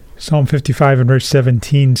 Psalm 55 and verse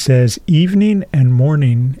 17 says, "Evening and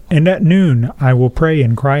morning, and at noon I will pray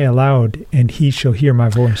and cry aloud, and he shall hear my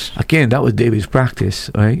voice." Again, that was David's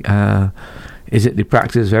practice, right? Is it the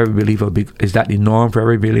practice of every believer? Is that the norm for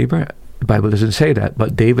every believer? The Bible doesn't say that,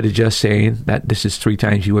 but David is just saying that this is 3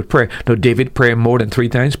 times you would pray. Now, David prayed more than 3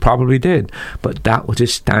 times? Probably did, but that was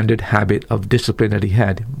his standard habit of discipline that he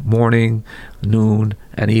had: morning, noon,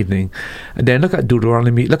 and evening. And then look at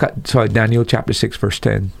Daniel chapter 6, verse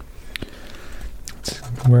 10.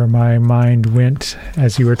 That's where my mind went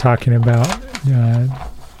as you were talking about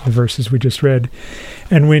the verses we just read.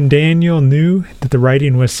 "And when Daniel knew that the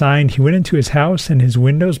writing was signed, he went into his house, and his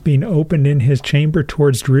windows being opened in his chamber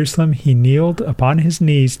towards Jerusalem, he kneeled upon his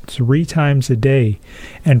knees 3 times a day,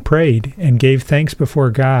 and prayed, and gave thanks before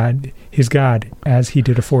God, his God, as he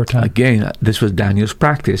did aforetime." Again, this was Daniel's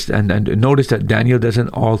practice, and notice that Daniel doesn't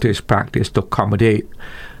alter his practice to accommodate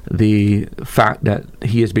the fact that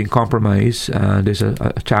he has been compromised. There's an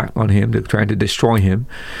attack on him. They're trying to destroy him,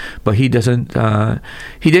 but he doesn't.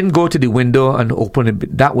 He didn't go to the window and open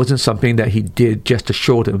it. That wasn't something that he did just to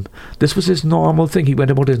show them. This was his normal thing. He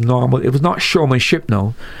went about his normal. It was not showmanship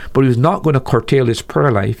now, but he was not going to curtail his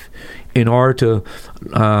prayer life in order to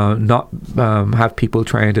not have people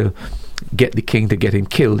trying to get the king to get him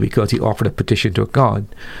killed because he offered a petition to God.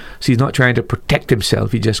 So he's not trying to protect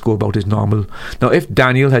himself. He just go about his normal. Now, if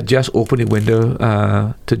Daniel had just opened the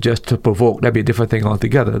window to provoke, that'd be a different thing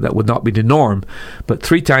altogether. That would not be the norm. But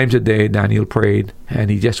 3 times a day, Daniel prayed,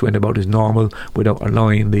 and he just went about his normal without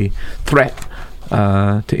allowing the threat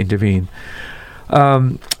to intervene.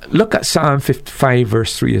 Look at Psalm 55,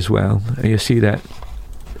 verse 3 as well. And you see that.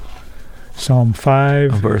 Psalm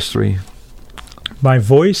 5, verse 3. My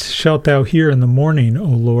voice shalt thou hear in the morning, O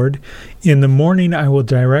Lord. In the morning I will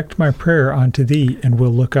direct my prayer unto thee, and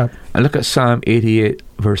will look up. And look at Psalm 88,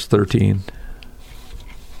 verse 13.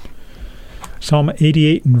 Psalm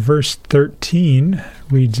 88 and verse 13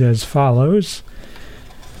 reads as follows.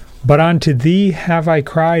 But unto thee have I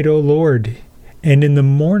cried, O Lord, and in the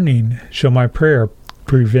morning shall my prayer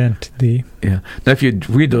prevent thee. Yeah. Now, if you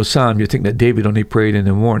read those Psalms, you think that David only prayed in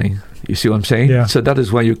the morning. You see what I'm saying? Yeah. So that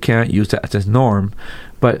is why you can't use that as a norm.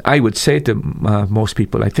 But I would say to most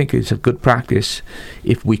people, I think it's a good practice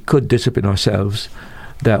if we could discipline ourselves,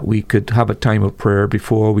 that we could have a time of prayer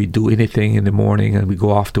before we do anything in the morning and we go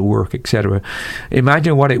off to work, etc.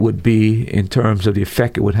 Imagine what it would be in terms of the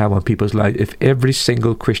effect it would have on people's lives if every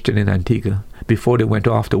single Christian in Antigua, before they went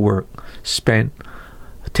off to work, spent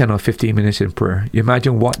 10 or 15 minutes in prayer. You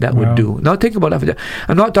imagine what that would do. Now think about that.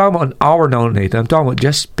 I'm not talking about an hour now, Nathan. I'm talking about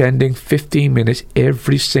just spending 15 minutes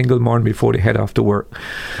every single morning before they head off to work.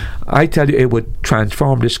 I tell you, it would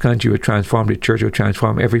transform this country, it would transform the church, it would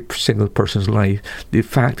transform every single person's life. The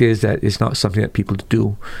fact is that it's not something that people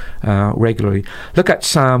do regularly. Look at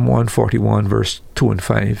Psalm 141, verse 2 and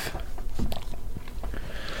 5.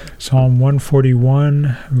 Psalm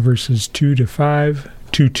 141, verses 2 to 5.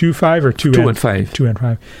 2:5 or 2 and 5. 2 and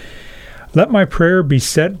 5. Let my prayer be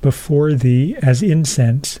set before thee as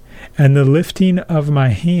incense, and the lifting of my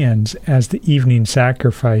hands as the evening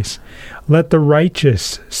sacrifice. Let the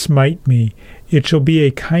righteous smite me. It shall be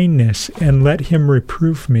a kindness, and let him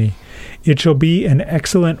reprove me. It shall be an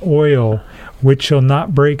excellent oil, which shall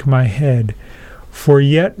not break my head. For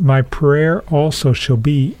yet my prayer also shall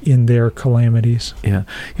be in their calamities. Yeah.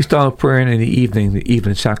 He started praying in the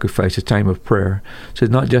evening sacrifice, the time of prayer. So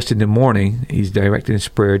it's not just in the morning, he's directing his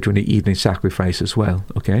prayer during the evening sacrifice as well.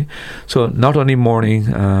 Okay? So not only morning,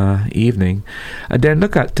 evening. And then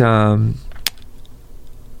look at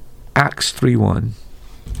Acts 3:1.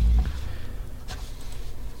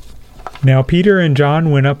 Now Peter and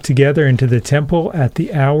John went up together into the temple at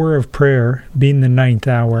the hour of prayer, being the 9th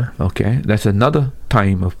hour. Okay, that's another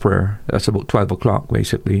time of prayer. That's about 12 o'clock,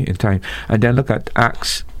 basically, in time. And then look at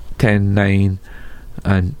Acts 10:9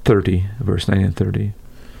 and 30, verse 9 and 30.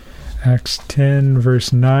 Acts 10,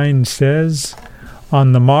 verse 9 says,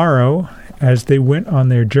 On the morrow, as they went on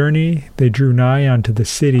their journey, they drew nigh unto the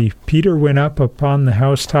city. Peter went up upon the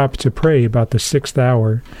housetop to pray about the 6th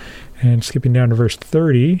hour. And skipping down to verse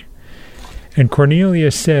 30... And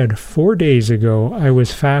Cornelius said, 4 days ago I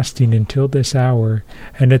was fasting until this hour,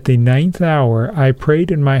 and at the 9th hour I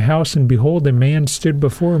prayed in my house, and behold, a man stood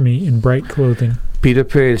before me in bright clothing. Peter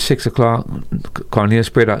prayed at 6 o'clock, Cornelius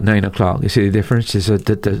prayed at 9 o'clock. You see the difference? Is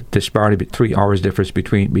the disparity, 3 hours difference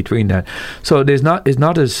between that. So it's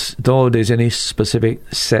not as though there's any specific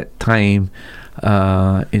set time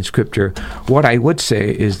in Scripture. What I would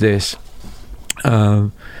say is this.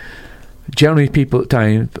 Generally, people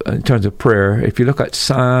time in terms of prayer, if you look at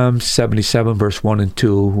Psalm 77, verse 1 and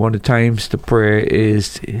 2, one of the times the prayer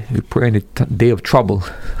is you pray in the day of trouble.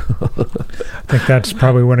 I think that's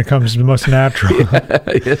probably when it comes the most natural. Yeah,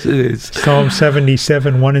 yes, it is. Psalm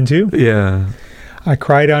 77, 1 and 2. Yeah. I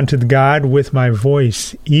cried unto God with my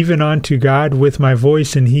voice, even unto God with my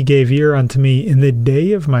voice, and he gave ear unto me. In the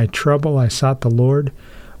day of my trouble I sought the Lord.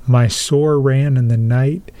 My sore ran in the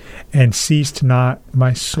night and ceased not.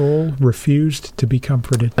 My soul refused to be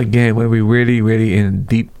comforted. Again, when we're really, really in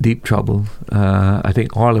deep trouble, I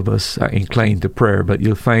think all of us are inclined to prayer. But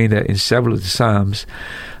you'll find that in several of the Psalms,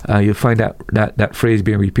 you'll find that phrase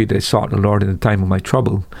being repeated, I sought the Lord in the time of my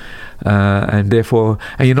trouble. And therefore,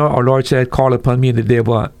 and you know, our Lord said, call upon me in the day of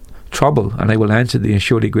what? Trouble, and I will answer thee and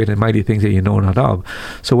show thee great and mighty things that you know not of.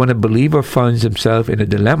 So when a believer finds himself in a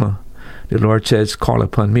dilemma, the Lord says, call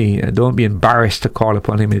upon me. And don't be embarrassed to call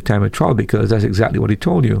upon him in a time of trouble, because that's exactly what he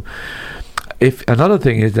told you. If another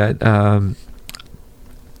thing is that,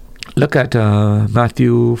 look at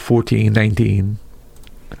Matthew 14:19.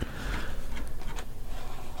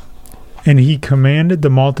 And he commanded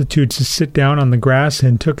the multitudes to sit down on the grass,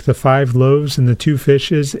 and took the 5 loaves and the 2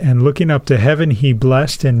 fishes, and looking up to heaven, he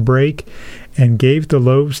blessed and brake, and gave the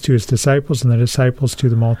loaves to his disciples, and the disciples to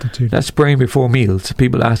the multitude. That's praying before meals.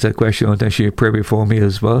 People ask that question, don't they? Should you pray before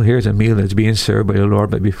meals? Well, here's a meal that's being served by the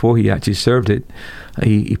Lord, but before he actually served it,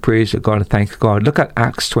 he prays to God and thanks God. Look at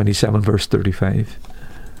Acts 27, verse 35.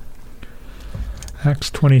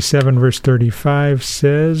 Acts 27, verse 35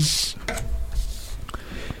 says,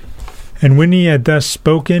 And when he had thus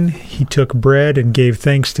spoken, he took bread and gave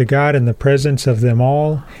thanks to God in the presence of them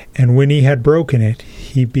all. And when he had broken it,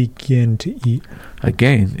 he began to eat.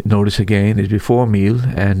 Again, notice again, it's before meal,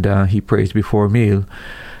 and he prays before meal.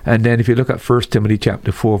 And then if you look at 1 Timothy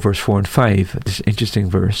chapter 4, verse 4 and 5, this interesting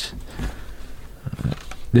verse.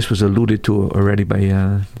 This was alluded to already by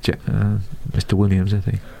Mr. Williams, I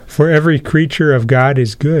think. For every creature of God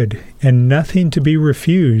is good, and nothing to be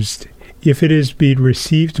refused, if it is be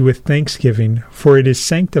received with thanksgiving, for it is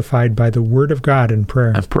sanctified by the word of God and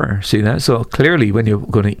prayer. And prayer. See that? So clearly when you're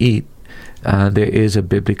going to eat, there is a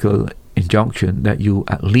biblical injunction that you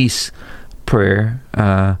at least pray.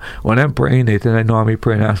 When I'm praying, Nathan, I normally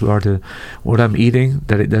pray and ask Lord to, what I'm eating,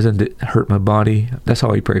 that it doesn't hurt my body. That's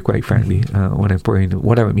how I pray, quite frankly, when I'm praying.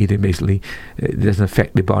 Whatever I'm eating, basically, it doesn't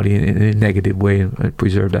affect the body in a negative way, and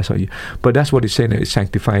preserve. That's how you. But that's what it's saying, that it's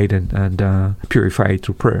sanctified and purified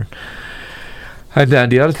through prayer. And then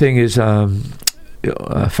the other thing is,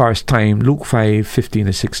 as far as time, Luke 5, 15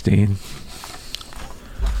 and 16.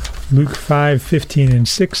 Luke 5, 15 and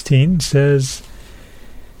 16 says,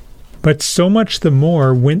 But so much the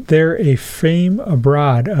more went there a fame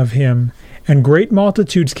abroad of him, and great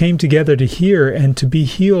multitudes came together to hear and to be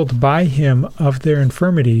healed by him of their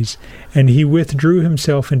infirmities. And he withdrew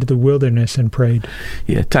himself into the wilderness and prayed.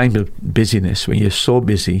 Yeah, time of busyness, when you're so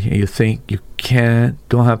busy and you think you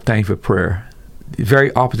don't have time for prayer. The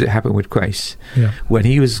very opposite happened with Christ. Yeah. When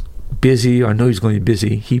he was busy, or knew he was going to be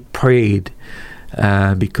busy, he prayed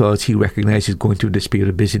because he recognized he's going through this period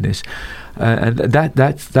of busyness. And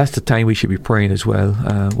that's the time we should be praying as well.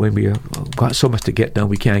 When we got so much to get done,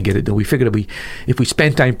 we can't get it done. We figure that if we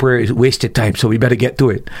spend time prayer, it's wasted time, so we better get to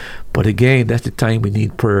it. But again, that's the time we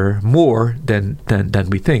need prayer more than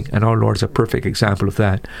we think. And our Lord's a perfect example of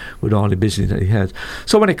that with all the busyness that he has.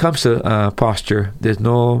 So when it comes to posture, there's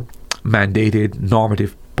no mandated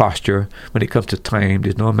normative posture. When it comes to time,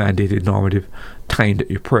 there's no mandated normative time that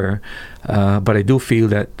you pray. But I do feel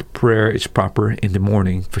that prayer is proper in the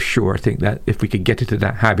morning, for sure. I think that if we can get into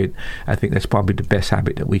that habit, I think that's probably the best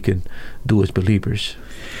habit that we can do as believers.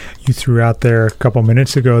 You threw out there a couple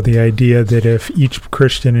minutes ago the idea that if each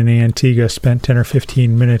Christian in Antigua spent 10 or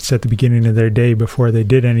 15 minutes at the beginning of their day before they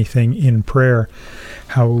did anything in prayer,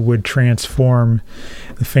 how it would transform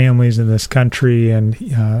the families in this country. And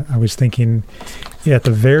I was thinking, at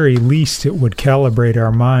the very least, it would calibrate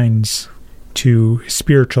our minds to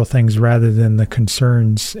spiritual things rather than the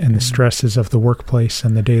concerns and the stresses of the workplace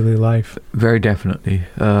and the daily life. Very definitely.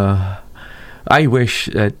 I wish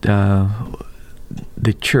that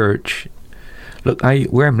the church, look,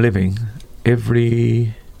 where I'm living,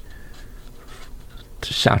 every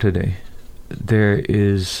Saturday there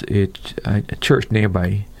is a church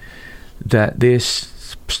nearby that they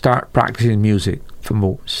start practicing music from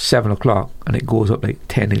about 7 o'clock and it goes up like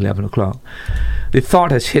 10, 11 o'clock. The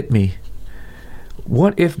thought has hit me,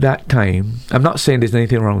 what if that time, I'm not saying there's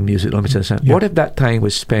anything wrong with music, let me say that. Yeah. What if that time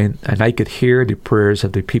was spent and I could hear the prayers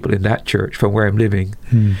of the people in that church from where I'm living,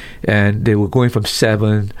 and they were going from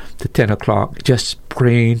 7 to 10 o'clock just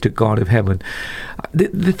praying to God of heaven.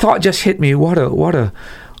 The thought just hit me, what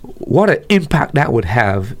an impact that would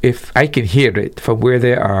have if I can hear it from where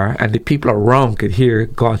they are and the people around could hear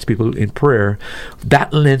God's people in prayer.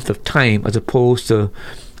 That length of time, as opposed to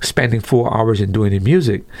spending 4 hours in doing the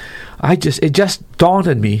music. It just dawned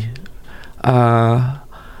on me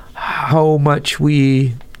how much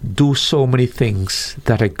we do so many things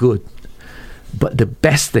that are good, but the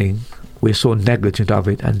best thing, we're so negligent of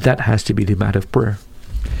it, and that has to be the matter of prayer.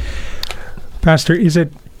 Pastor, is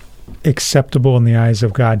it acceptable in the eyes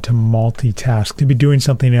of God to multitask, to be doing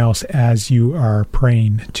something else as you are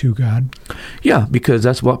praying to God? Yeah, because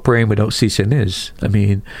that's what praying without ceasing is. I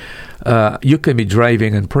mean, you can be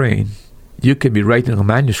driving and praying. You can be writing a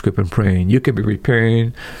manuscript and praying. You can be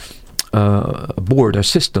repairing a board or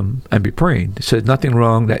system and be praying. So there's nothing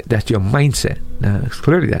wrong. That's your mindset.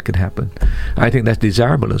 Clearly that can happen. I think that's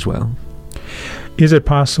desirable as well. Is it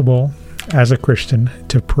possible as a Christian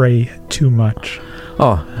to pray too much?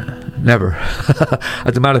 Oh, never.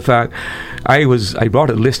 As a matter of fact, I brought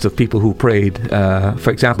a list of people who prayed. For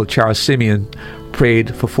example, Charles Simeon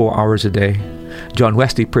prayed for 4 hours a day. John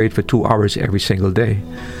Wesley prayed for 2 hours every single day.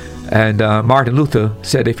 And Martin Luther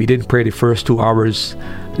said if he didn't pray the first 2 hours,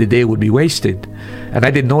 the day would be wasted. And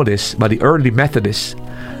I didn't know this, but the early Methodists,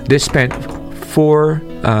 they spent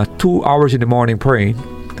 2 hours in the morning praying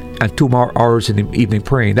and 2 more hours in the evening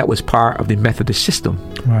praying. That was part of the Methodist system.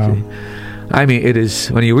 Wow. See? I mean, it is,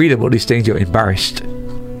 when you read about these things, you're embarrassed.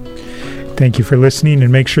 Thank you for listening,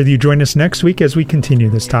 and make sure that you join us next week as we continue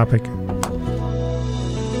this topic.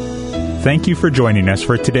 Thank you for joining us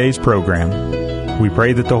for today's program. We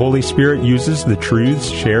pray that the Holy Spirit uses the truths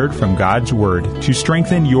shared from God's Word to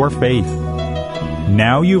strengthen your faith.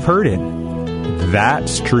 Now you've heard it.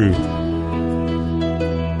 That's truth.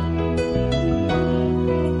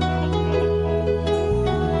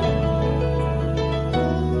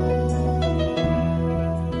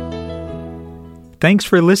 Thanks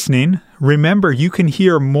for listening. Remember, you can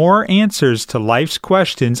hear more answers to life's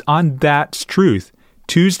questions on That's Truth,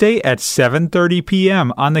 Tuesday at 7:30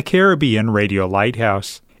 p.m. on the Caribbean Radio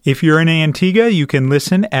Lighthouse. If you're in Antigua, you can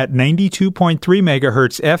listen at 92.3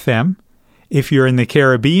 megahertz FM. If you're in the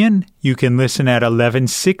Caribbean, you can listen at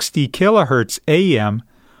 1160 kilohertz AM,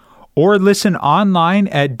 or listen online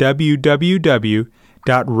at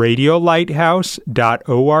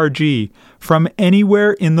www.radiolighthouse.org from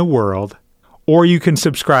anywhere in the world. Or you can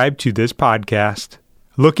subscribe to this podcast.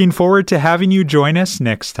 Looking forward to having you join us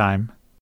next time.